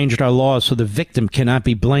 We've changed our laws so the victim cannot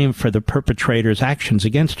be blamed for the perpetrator's actions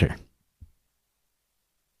against her.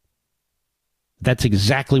 That's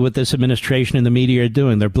exactly what this administration and the media are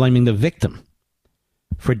doing. They're blaming the victim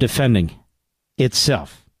for defending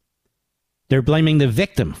itself. They're blaming the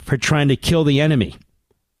victim for trying to kill the enemy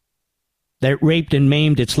that raped and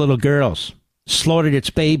maimed its little girls, slaughtered its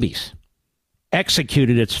babies,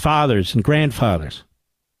 executed its fathers and grandfathers.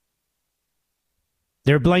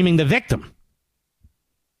 They're blaming the victim.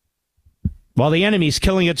 While the enemy's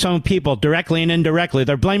killing its own people directly and indirectly,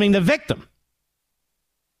 they're blaming the victim.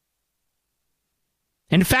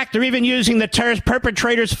 In fact, they're even using the terrorist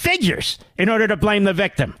perpetrators' figures in order to blame the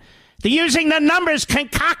victim. They're using the numbers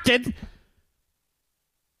concocted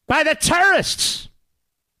by the terrorists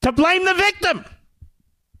to blame the victim.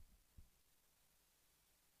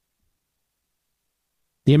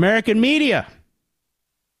 The American media.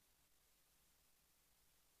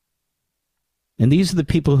 And these are the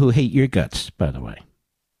people who hate your guts, by the way.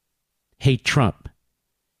 Hate Trump.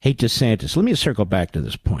 Hate DeSantis. Let me circle back to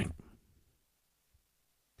this point.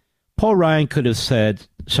 Paul Ryan could have said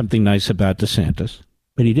something nice about DeSantis,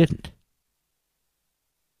 but he didn't.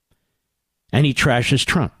 And he trashes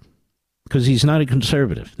Trump because he's not a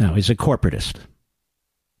conservative. No, he's a corporatist.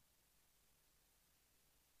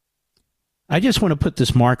 I just want to put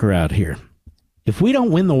this marker out here. If we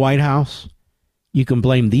don't win the White House, you can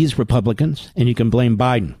blame these Republicans and you can blame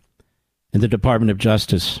Biden and the Department of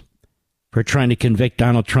Justice for trying to convict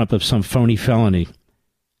Donald Trump of some phony felony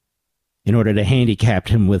in order to handicap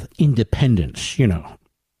him with independence, you know.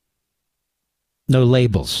 No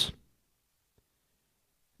labels.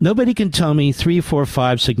 Nobody can tell me 3, 4,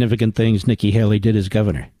 5 significant things Nikki Haley did as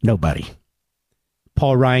governor. Nobody.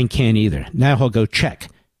 Paul Ryan can't either. Now he'll go check,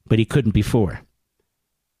 but he couldn't before.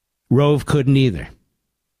 Rove couldn't either.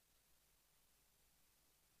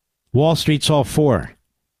 Wall Street's all for.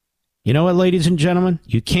 You know what, ladies and gentlemen?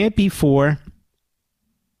 You can't be for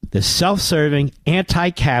the self-serving,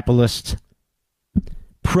 anti-capitalist,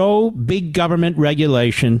 pro-big government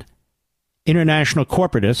regulation, international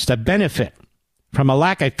corporatists that benefit from a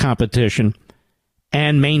lack of competition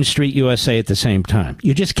and Main Street USA at the same time.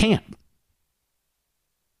 You just can't.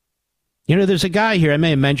 You know, there's a guy here, I may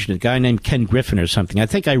have mentioned it, a guy named Ken Griffin or something. I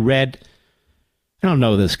think I read, I don't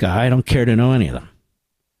know this guy. I don't care to know any of them.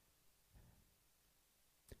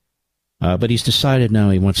 But he's decided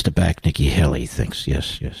now he wants to back Nikki Haley. He thinks,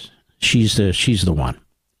 yes. She's the one.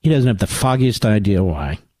 He doesn't have the foggiest idea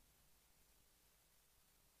why.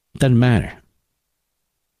 Doesn't matter.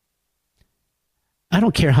 I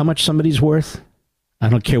don't care how much somebody's worth. I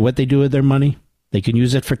don't care what they do with their money. They can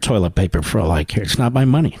use it for toilet paper for all I care. It's not my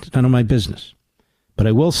money. It's none of my business. But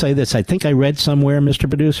I will say this. I think I read somewhere, Mr.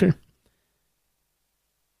 Producer.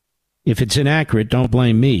 If it's inaccurate, don't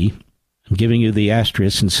blame me. I'm giving you the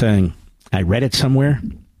asterisk and saying I read it somewhere.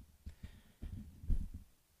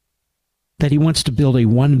 That he wants to build a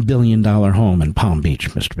 $1 billion home in Palm Beach,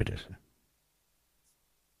 Mr. Producer.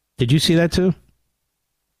 Did you see that too?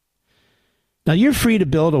 Now, you're free to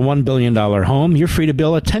build a $1 billion home. You're free to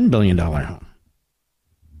build a $10 billion home.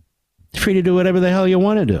 You're free to do whatever the hell you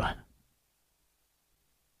want to do.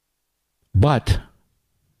 But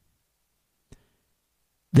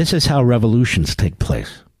this is how revolutions take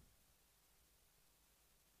place.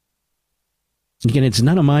 Again, it's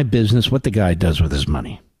none of my business what the guy does with his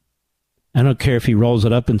money. I don't care if he rolls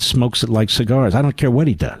it up and smokes it like cigars. I don't care what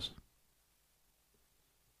he does.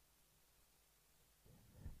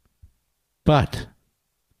 But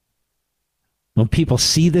when people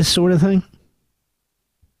see this sort of thing,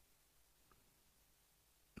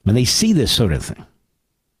 when they see this sort of thing,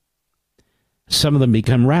 some of them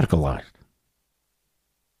become radicalized.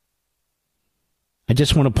 I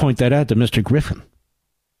just want to point that out to Mr. Griffin.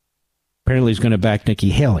 Apparently he's going to back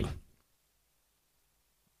Nikki Haley.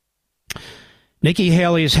 Nikki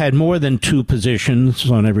Haley has had more than two positions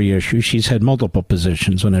on every issue. She's had multiple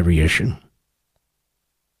positions on every issue.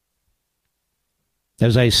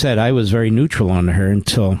 As I said, I was very neutral on her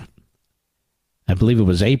until, I believe it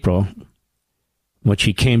was April, when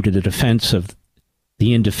she came to the defense of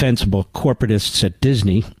the indefensible corporatists at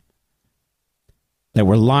Disney that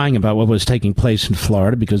were lying about what was taking place in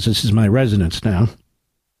Florida, because this is my residence now.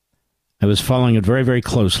 I was following it very, very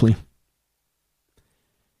closely.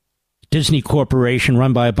 Disney Corporation,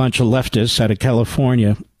 run by a bunch of leftists out of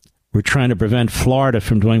California, were trying to prevent Florida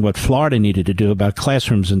from doing what Florida needed to do about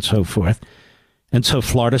classrooms and so forth. And so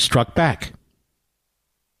Florida struck back.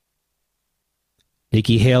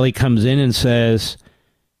 Nikki Haley comes in and says,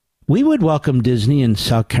 we would welcome Disney in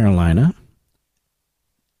South Carolina.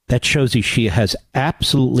 That shows you she has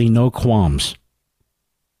absolutely no qualms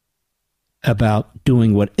about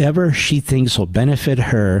doing whatever she thinks will benefit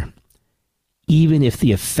her, even if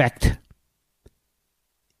the effect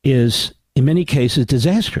is, in many cases,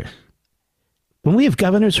 disastrous. When we have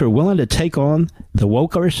governors who are willing to take on the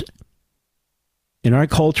wokers in our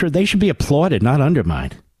culture, they should be applauded, not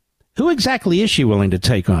undermined. Who exactly is she willing to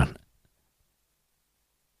take on?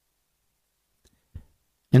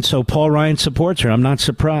 And so Paul Ryan supports her. I'm not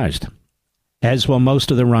surprised. As will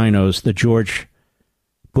most of the rhinos, the George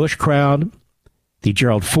Bush crowd, the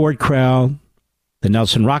Gerald Ford crowd, the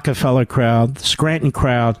Nelson Rockefeller crowd, the Scranton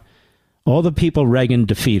crowd, all the people Reagan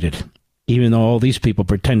defeated, even though all these people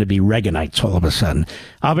pretend to be Reaganites all of a sudden.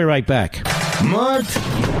 I'll be right back. Mark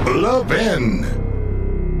Levin.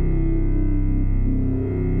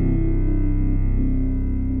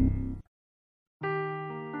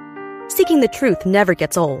 Seeking the truth never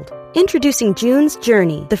gets old. Introducing June's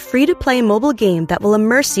Journey, the free-to-play mobile game that will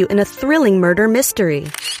immerse you in a thrilling murder mystery.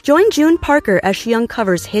 Join June Parker as she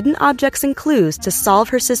uncovers hidden objects and clues to solve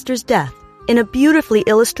her sister's death in a beautifully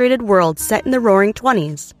illustrated world set in the Roaring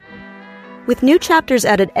 '20s. With new chapters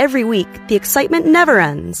added every week, the excitement never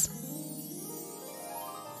ends.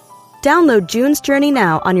 Download June's Journey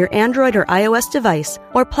now on your Android or iOS device,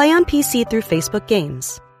 or play on PC through Facebook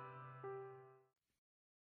Games.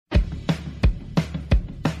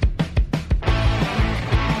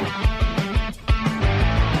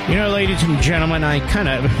 You know, ladies and gentlemen, I kind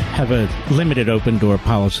of have a limited open door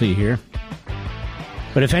policy here.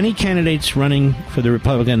 But if any candidates running for the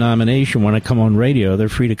Republican nomination want to come on radio, they're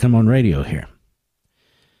free to come on radio here.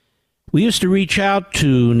 We used to reach out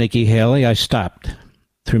to Nikki Haley. I stopped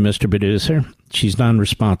through Mr. Producer. She's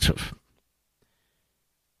non-responsive.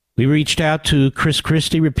 We reached out to Chris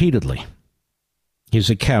Christie repeatedly. He's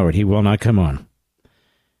a coward. He will not come on.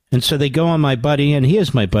 And so they go on my buddy, and he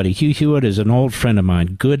is my buddy. Hugh Hewitt is an old friend of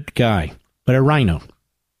mine, good guy, but a rhino.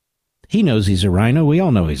 He knows he's a rhino. We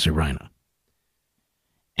all know he's a rhino.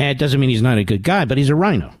 And it doesn't mean he's not a good guy, but he's a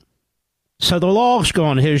rhino. So they'll all go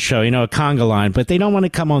on his show, you know, a conga line, but they don't want to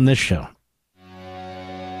come on this show.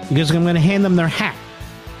 Because I'm going to hand them their hat.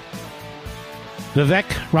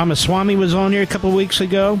 Vivek Ramaswamy was on here a couple weeks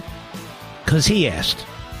ago because he asked.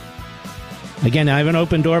 Again, I have an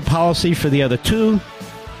open door policy for the other two.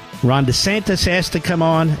 Ron DeSantis asked to come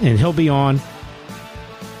on, and he'll be on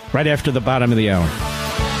right after the bottom of the hour.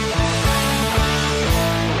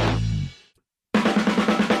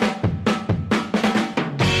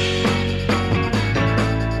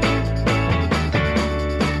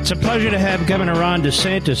 It's a pleasure to have Governor Ron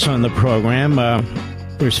DeSantis on the program.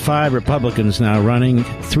 There's 5 Republicans now running,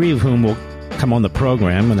 3 of whom will come on the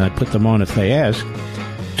program, and I put them on if they ask.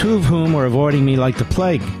 2 of whom are avoiding me like the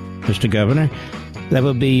plague, Mr. Governor. That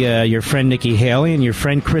would be your friend Nikki Haley and your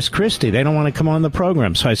friend Chris Christie. They don't want to come on the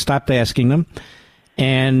program, so I stopped asking them.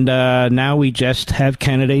 And now we just have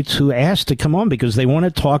candidates who ask to come on because they want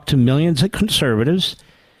to talk to millions of conservatives,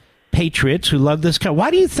 patriots who love this country.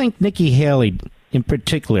 Why do you think Nikki Haley, in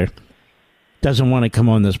particular, doesn't want to come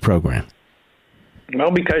on this program?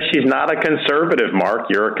 Well, because she's not a conservative, Mark.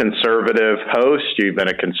 You're a conservative host. You've been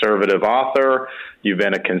a conservative author. You've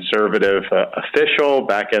been a conservative official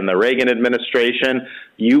back in the Reagan administration.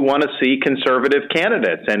 You want to see conservative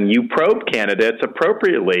candidates, and you probe candidates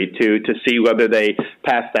appropriately to see whether they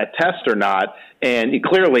pass that test or not. And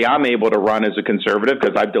clearly, I'm able to run as a conservative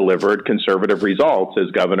because I've delivered conservative results as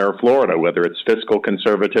governor of Florida, whether it's fiscal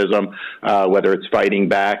conservatism, whether it's fighting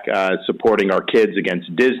back, supporting our kids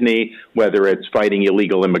against Disney, whether it's fighting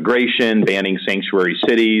illegal immigration, banning sanctuary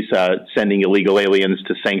cities, sending illegal aliens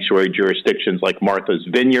to sanctuary jurisdictions like Martha's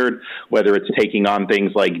Vineyard, whether it's taking on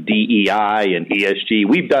things like DEI and ESG.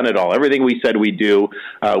 We've done it all. Everything we said we do,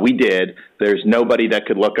 we did. There's nobody that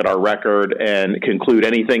could look at our record and conclude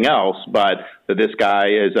anything else but that this guy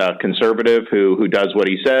is a conservative who does what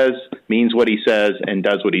he says, means what he says, and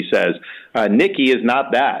does what he says. Nikki is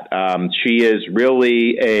not that. She is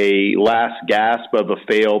really a last gasp of a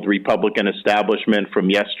failed Republican establishment from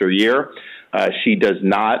yesteryear. She does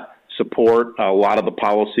not support a lot of the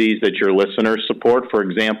policies that your listeners support. For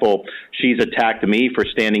example, she's attacked me for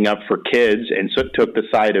standing up for kids and took the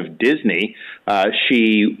side of Disney.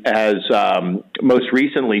 She has most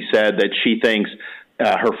recently said that she thinks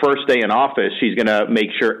her first day in office, she's going to make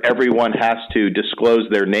sure everyone has to disclose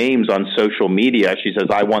their names on social media. She says,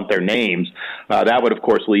 I want their names. That would, of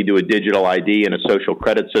course, lead to a digital ID and a social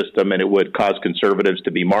credit system, and it would cause conservatives to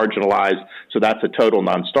be marginalized. So that's a total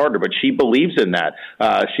non-starter. But she believes in that.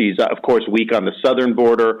 She's, of course, weak on the southern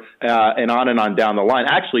border and on down the line.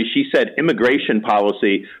 Actually, she said immigration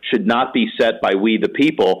policy should not be set by we the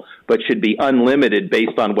people, but should be unlimited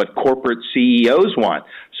based on what corporate CEOs want.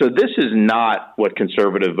 So this is not what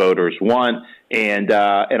conservative voters want, and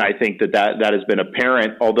I think that has been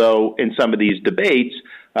apparent, although in some of these debates,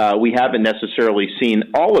 we haven't necessarily seen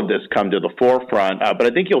all of this come to the forefront, but I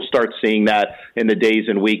think you'll start seeing that in the days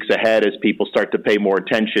and weeks ahead as people start to pay more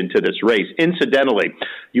attention to this race. Incidentally,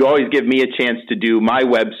 you always give me a chance to do my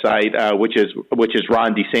website, which is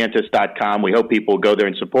rondesantis.com. We hope people will go there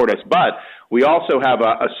and support us, but we also have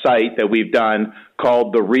a site that we've done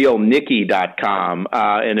called therealnikki.com,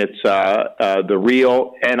 and it's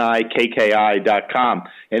therealnikki.com.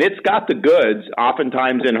 And it's got the goods,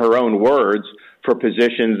 oftentimes in her own words, for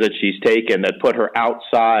positions that she's taken that put her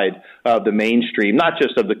outside of the mainstream, not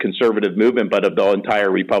just of the conservative movement, but of the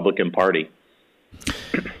entire Republican Party.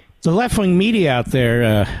 The left-wing media out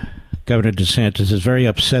there, Governor DeSantis, is very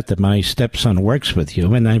upset that my stepson works with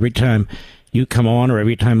you, and every time you come on or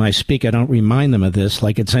every time I speak, I don't remind them of this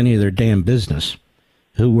like it's any of their damn business,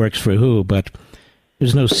 who works for who, but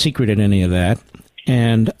there's no secret in any of that.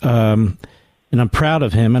 And I'm proud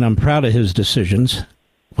of him, and I'm proud of his decisions,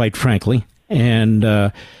 quite frankly. And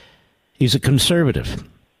he's a conservative,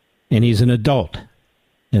 and he's an adult,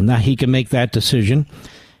 and that he can make that decision.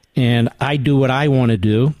 And I do what I want to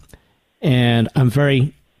do, and I'm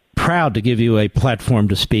very proud to give you a platform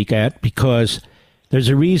to speak at, because there's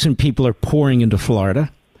a reason people are pouring into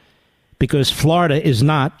Florida, because Florida is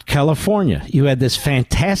not California. You had this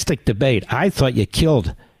fantastic debate. I thought you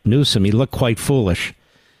killed Newsom. He looked quite foolish.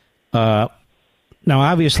 Now,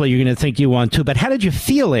 obviously, you're going to think you won, too. But how did you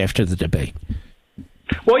feel after the debate?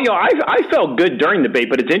 Well, I felt good during the debate,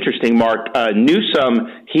 but it's interesting, Mark. Newsom,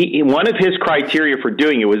 one of his criteria for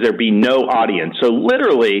doing it was there be no audience. So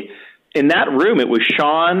literally, in that room, it was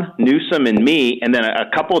Sean, Newsom, and me, and then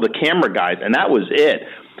a couple of the camera guys, and that was it.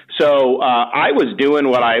 So I was doing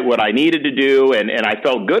what I needed to do, and I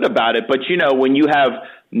felt good about it. But, when you have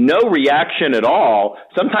no reaction at all,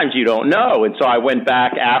 sometimes you don't know. And so I went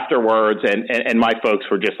back afterwards, and my folks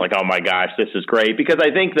were just like, oh, my gosh, this is great. Because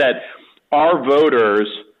I think that our voters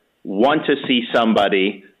want to see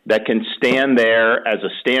somebody that can stand there as a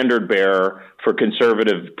standard bearer for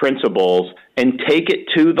conservative principles and take it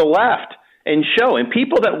to the left and show. And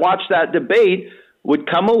people that watch that debate would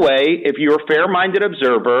come away, if you're a fair-minded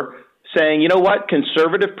observer, saying, you know what,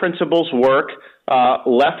 conservative principles work,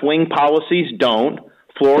 left-wing policies don't.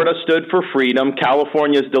 Florida stood for freedom.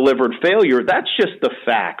 California's delivered failure. That's just the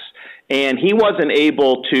facts. And he wasn't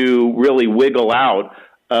able to really wiggle out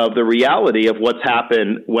of the reality of what's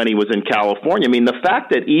happened when he was in California. I mean, the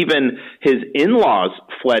fact that even his in-laws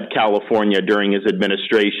fled California during his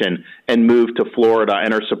administration and moved to Florida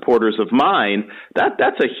and are supporters of mine,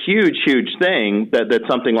 that's a huge, huge thing that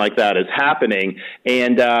something like that is happening.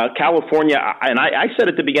 And California, and I said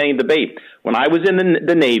at the beginning of the debate, when I was in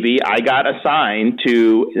the Navy, I got assigned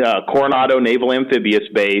to Coronado Naval Amphibious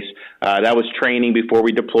Base. That was training before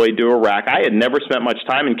we deployed to Iraq. I had never spent much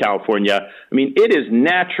time in California. I mean, it is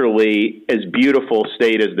naturally as beautiful a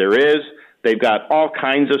state as there is. They've got all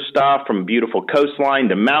kinds of stuff from beautiful coastline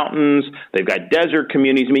to mountains. They've got desert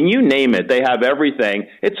communities. I mean, you name it. They have everything.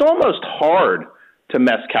 It's almost hard to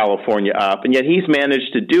mess California up, and yet he's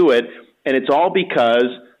managed to do it, and it's all because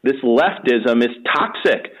this leftism is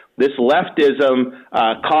toxic. This leftism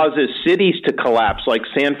causes cities to collapse like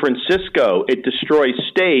San Francisco. It destroys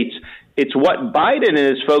states. It's what Biden and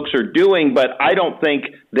his folks are doing, but I don't think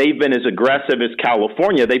they've been as aggressive as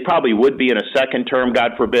California. They probably would be in a second term,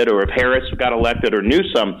 God forbid, or if Harris got elected or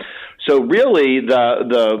Newsom. So really,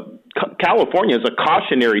 the California is a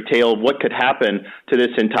cautionary tale of what could happen to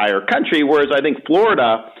this entire country, whereas I think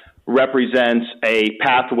Florida represents a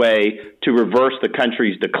pathway to reverse the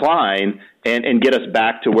country's decline and get us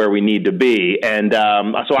back to where we need to be. And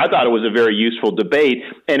so I thought it was a very useful debate.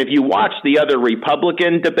 And if you watch the other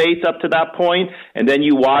Republican debates up to that point, and then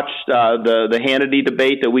you watch the Hannity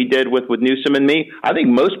debate that we did with Newsom and me, I think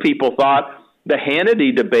most people thought the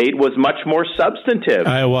Hannity debate was much more substantive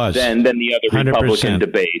than the other 100%. Republican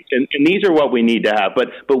debates. And these are what we need to have.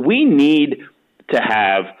 But we need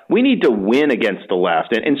to win against the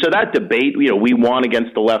left. And so that debate, we won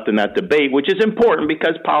against the left in that debate, which is important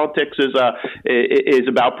because politics is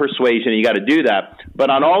about persuasion. You got to do that.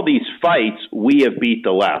 But on all these fights, we have beat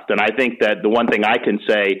the left. And I think that the one thing I can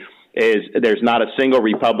say is there's not a single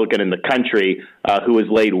Republican in the country who has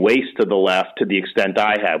laid waste to the left to the extent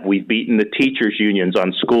I have. We've beaten the teachers' unions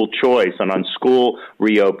on school choice and on school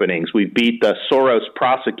reopenings. We've beat the Soros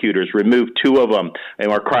prosecutors, removed 2 of them,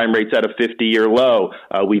 and our crime rate's at a 50-year low.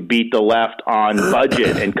 We beat the left on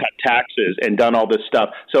budget and cut taxes and done all this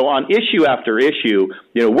stuff. So on issue after issue,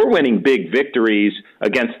 we're winning big victories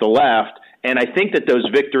against the left. And I think that those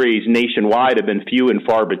victories nationwide have been few and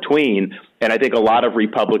far between. And I think a lot of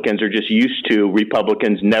Republicans are just used to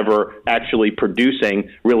Republicans never actually producing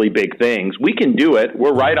really big things. We can do it.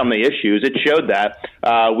 We're right on the issues. It showed that.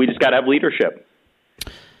 We just got to have leadership.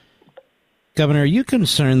 Governor, are you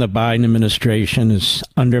concerned the Biden administration is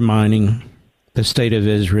undermining the state of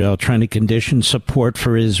Israel, trying to condition support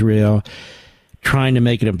for Israel, trying to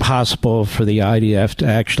make it impossible for the IDF to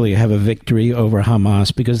actually have a victory over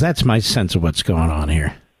Hamas? Because that's my sense of what's going on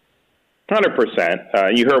here.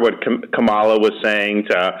 100%. You heard what Kamala was saying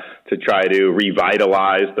to try to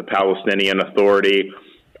revitalize the Palestinian Authority.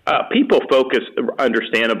 People focus,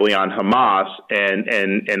 understandably, on Hamas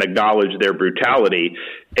and acknowledge their brutality,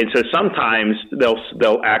 and so sometimes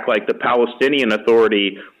they'll act like the Palestinian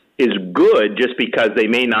Authority is good just because they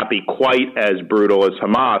may not be quite as brutal as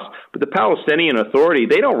Hamas. But the Palestinian Authority,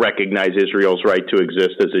 they don't recognize Israel's right to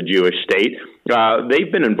exist as a Jewish state.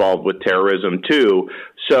 They've been involved with terrorism, too.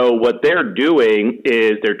 So what they're doing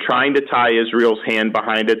is they're trying to tie Israel's hand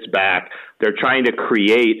behind its back. They're trying to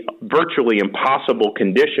create virtually impossible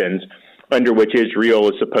conditions under which Israel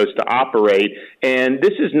is supposed to operate. And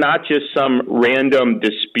this is not just some random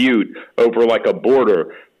dispute over like a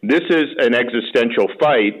border. This is an existential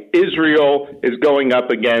fight. Israel is going up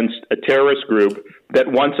against a terrorist group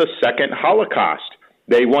that wants a second Holocaust.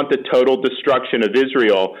 They want the total destruction of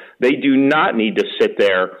Israel. They do not need to sit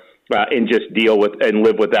there and just deal with and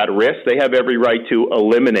live with that risk. They have every right to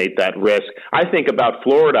eliminate that risk. I think about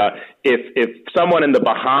Florida. If someone in the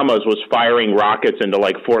Bahamas was firing rockets into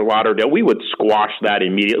like Fort Lauderdale, we would squash that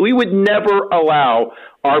immediately. We would never allow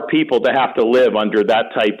our people to have to live under that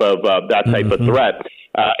type of threat.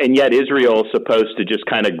 And yet Israel is supposed to just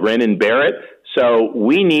kind of grin and bear it. So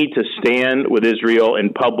we need to stand with Israel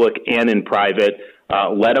in public and in private.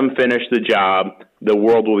 Let them finish the job. The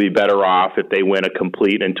world will be better off if they win a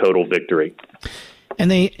complete and total victory.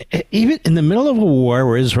 And they, even in the middle of a war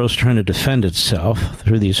where Israel's trying to defend itself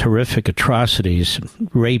through these horrific atrocities,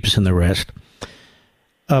 rapes and the rest,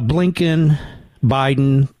 Blinken,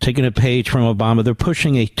 Biden, taking a page from Obama, they're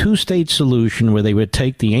pushing a 2-state solution where they would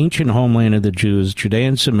take the ancient homeland of the Jews, Judea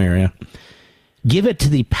and Samaria, give it to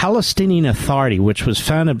the Palestinian Authority, which was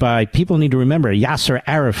founded by, people need to remember, Yasser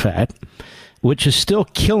Arafat, which is still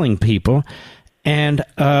killing people. And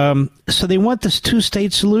so they want this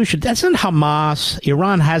 2-state solution. Doesn't Hamas,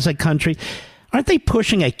 Iran has a country, aren't they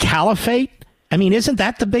pushing a caliphate? I mean, isn't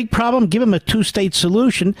that the big problem? Give them a 2-state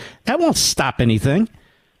solution. That won't stop anything.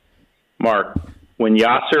 Mark, when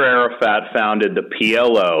Yasser Arafat founded the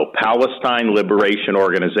PLO, Palestine Liberation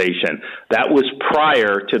Organization. That was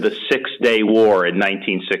prior to the Six-Day War in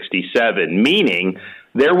 1967, meaning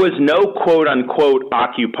there was no quote-unquote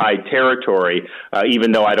occupied territory,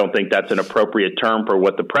 even though I don't think that's an appropriate term for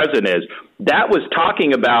what the present is. That was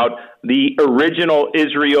talking about the original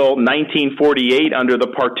Israel 1948 under the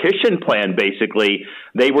partition plan, basically.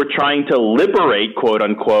 They were trying to liberate,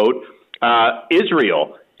 quote-unquote,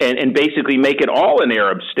 Israel and basically make it all an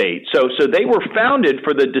Arab state. So they were founded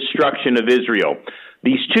for the destruction of Israel.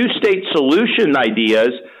 These two-state solution ideas,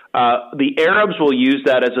 the Arabs will use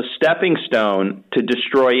that as a stepping stone to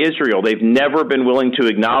destroy Israel. They've never been willing to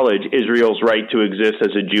acknowledge Israel's right to exist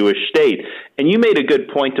as a Jewish state. And you made a good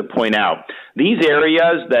point to point out. These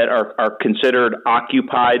areas that are considered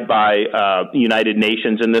occupied by United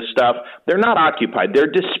Nations and this stuff, they're not occupied.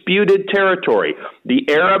 They're disputed territory.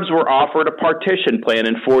 The Arabs were offered a partition plan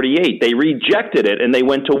in 48. They rejected it, and they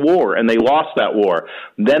went to war, and they lost that war.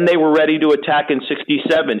 Then they were ready to attack in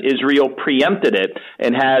 67. Israel preempted it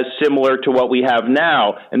and has similar to what we have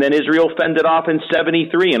now. And then Israel fended off in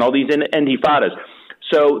 73 and all these intifadas.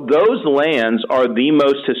 So those lands are the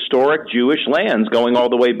most historic Jewish lands going all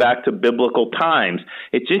the way back to biblical times.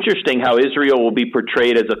 It's interesting how Israel will be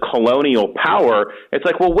portrayed as a colonial power. It's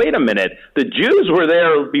like, well, wait a minute. The Jews were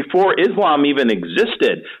there before Islam even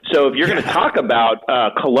existed. So if you're going to talk about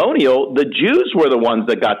colonial, the Jews were the ones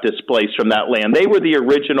that got displaced from that land. They were the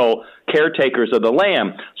original caretakers of the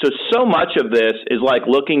land. So much of this is like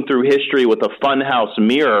looking through history with a funhouse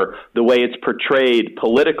mirror, the way it's portrayed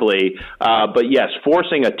politically. But yes,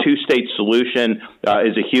 forcing a two-state solution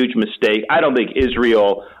is a huge mistake. I don't think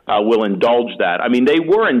Israel will indulge that. I mean, they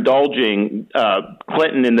were indulging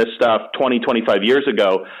Clinton in this stuff 20, 25 years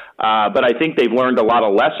ago, but I think they've learned a lot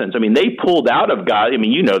of lessons. I mean, they pulled out of Gaza. I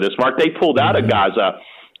mean, you know this, Mark. They pulled out of Gaza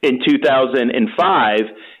in 2005,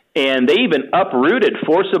 and they even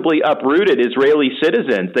forcibly uprooted Israeli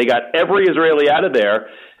citizens. They got every Israeli out of there.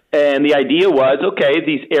 And the idea was, okay,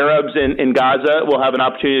 these Arabs in Gaza will have an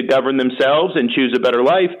opportunity to govern themselves and choose a better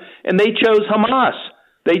life. And they chose Hamas.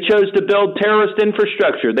 They chose to build terrorist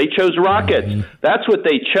infrastructure. They chose rockets. That's what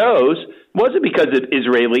they chose. It wasn't because of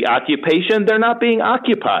Israeli occupation. They're not being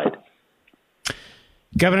occupied.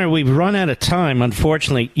 Governor, we've run out of time,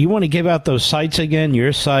 unfortunately. You want to give out those sites again,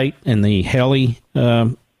 your site and the Haley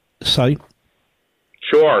site?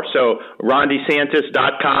 Sure. So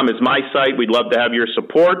RonDeSantis.com is my site. We'd love to have your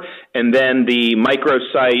support. And then the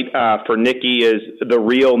microsite for Nikki is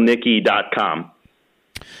TheRealNikki.com.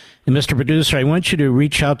 And Mr. Producer, I want you to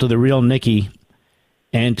reach out to The Real Nikki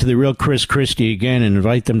and to The Real Chris Christie again and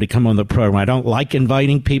invite them to come on the program. I don't like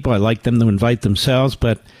inviting people. I like them to invite themselves.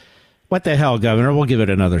 But what the hell, Governor? We'll give it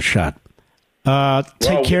another shot.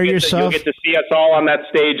 Take care of yourself. You'll get to see us all on that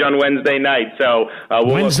stage on Wednesday night. So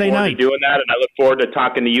we'll look forward to doing that, and I look forward to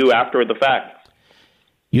talking to you after the fact.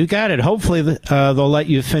 You got it. Hopefully they'll let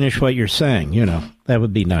you finish what you're saying. You know, that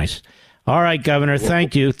would be nice. All right, Governor,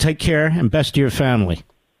 thank you. Take care, and best to your family.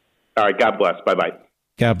 All right, God bless. Bye-bye.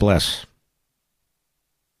 God bless.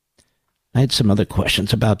 I had some other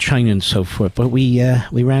questions about China and so forth, but we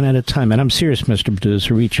ran out of time. And I'm serious, Mr.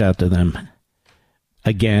 Producer. Reach out to them.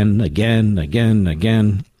 Again. The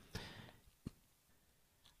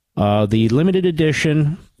limited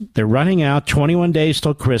edition, they're running out, 21 days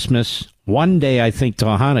till Christmas, 1 day, I think, till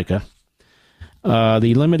Hanukkah.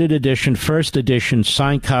 The limited edition, first edition,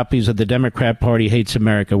 signed copies of The Democrat Party Hates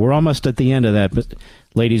America. We're almost at the end of that, but,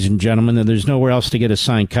 ladies and gentlemen, and there's nowhere else to get a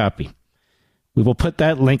signed copy. We will put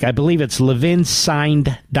that link, I believe it's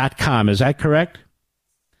levinsigned.com. Is that correct?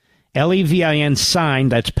 Levin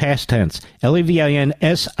signed, that's past tense.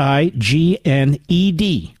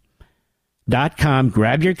 LevinSigned.com.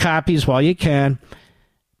 Grab your copies while you can.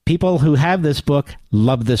 People who have this book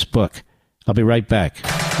love this book. I'll be right back.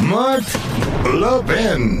 Mark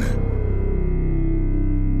Levin.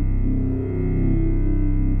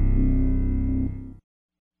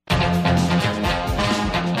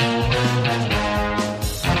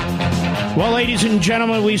 Well, ladies and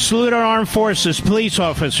gentlemen, we salute our armed forces, police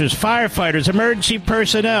officers, firefighters, emergency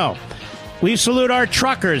personnel. We salute our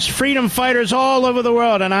truckers, freedom fighters all over the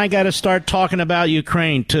world. And I got to start talking about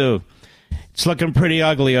Ukraine, too. It's looking pretty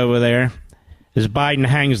ugly over there as Biden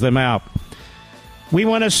hangs them out. We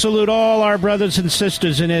want to salute all our brothers and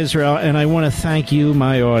sisters in Israel. And I want to thank you,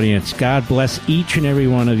 my audience. God bless each and every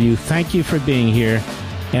one of you. Thank you for being here.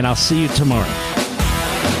 And I'll see you tomorrow.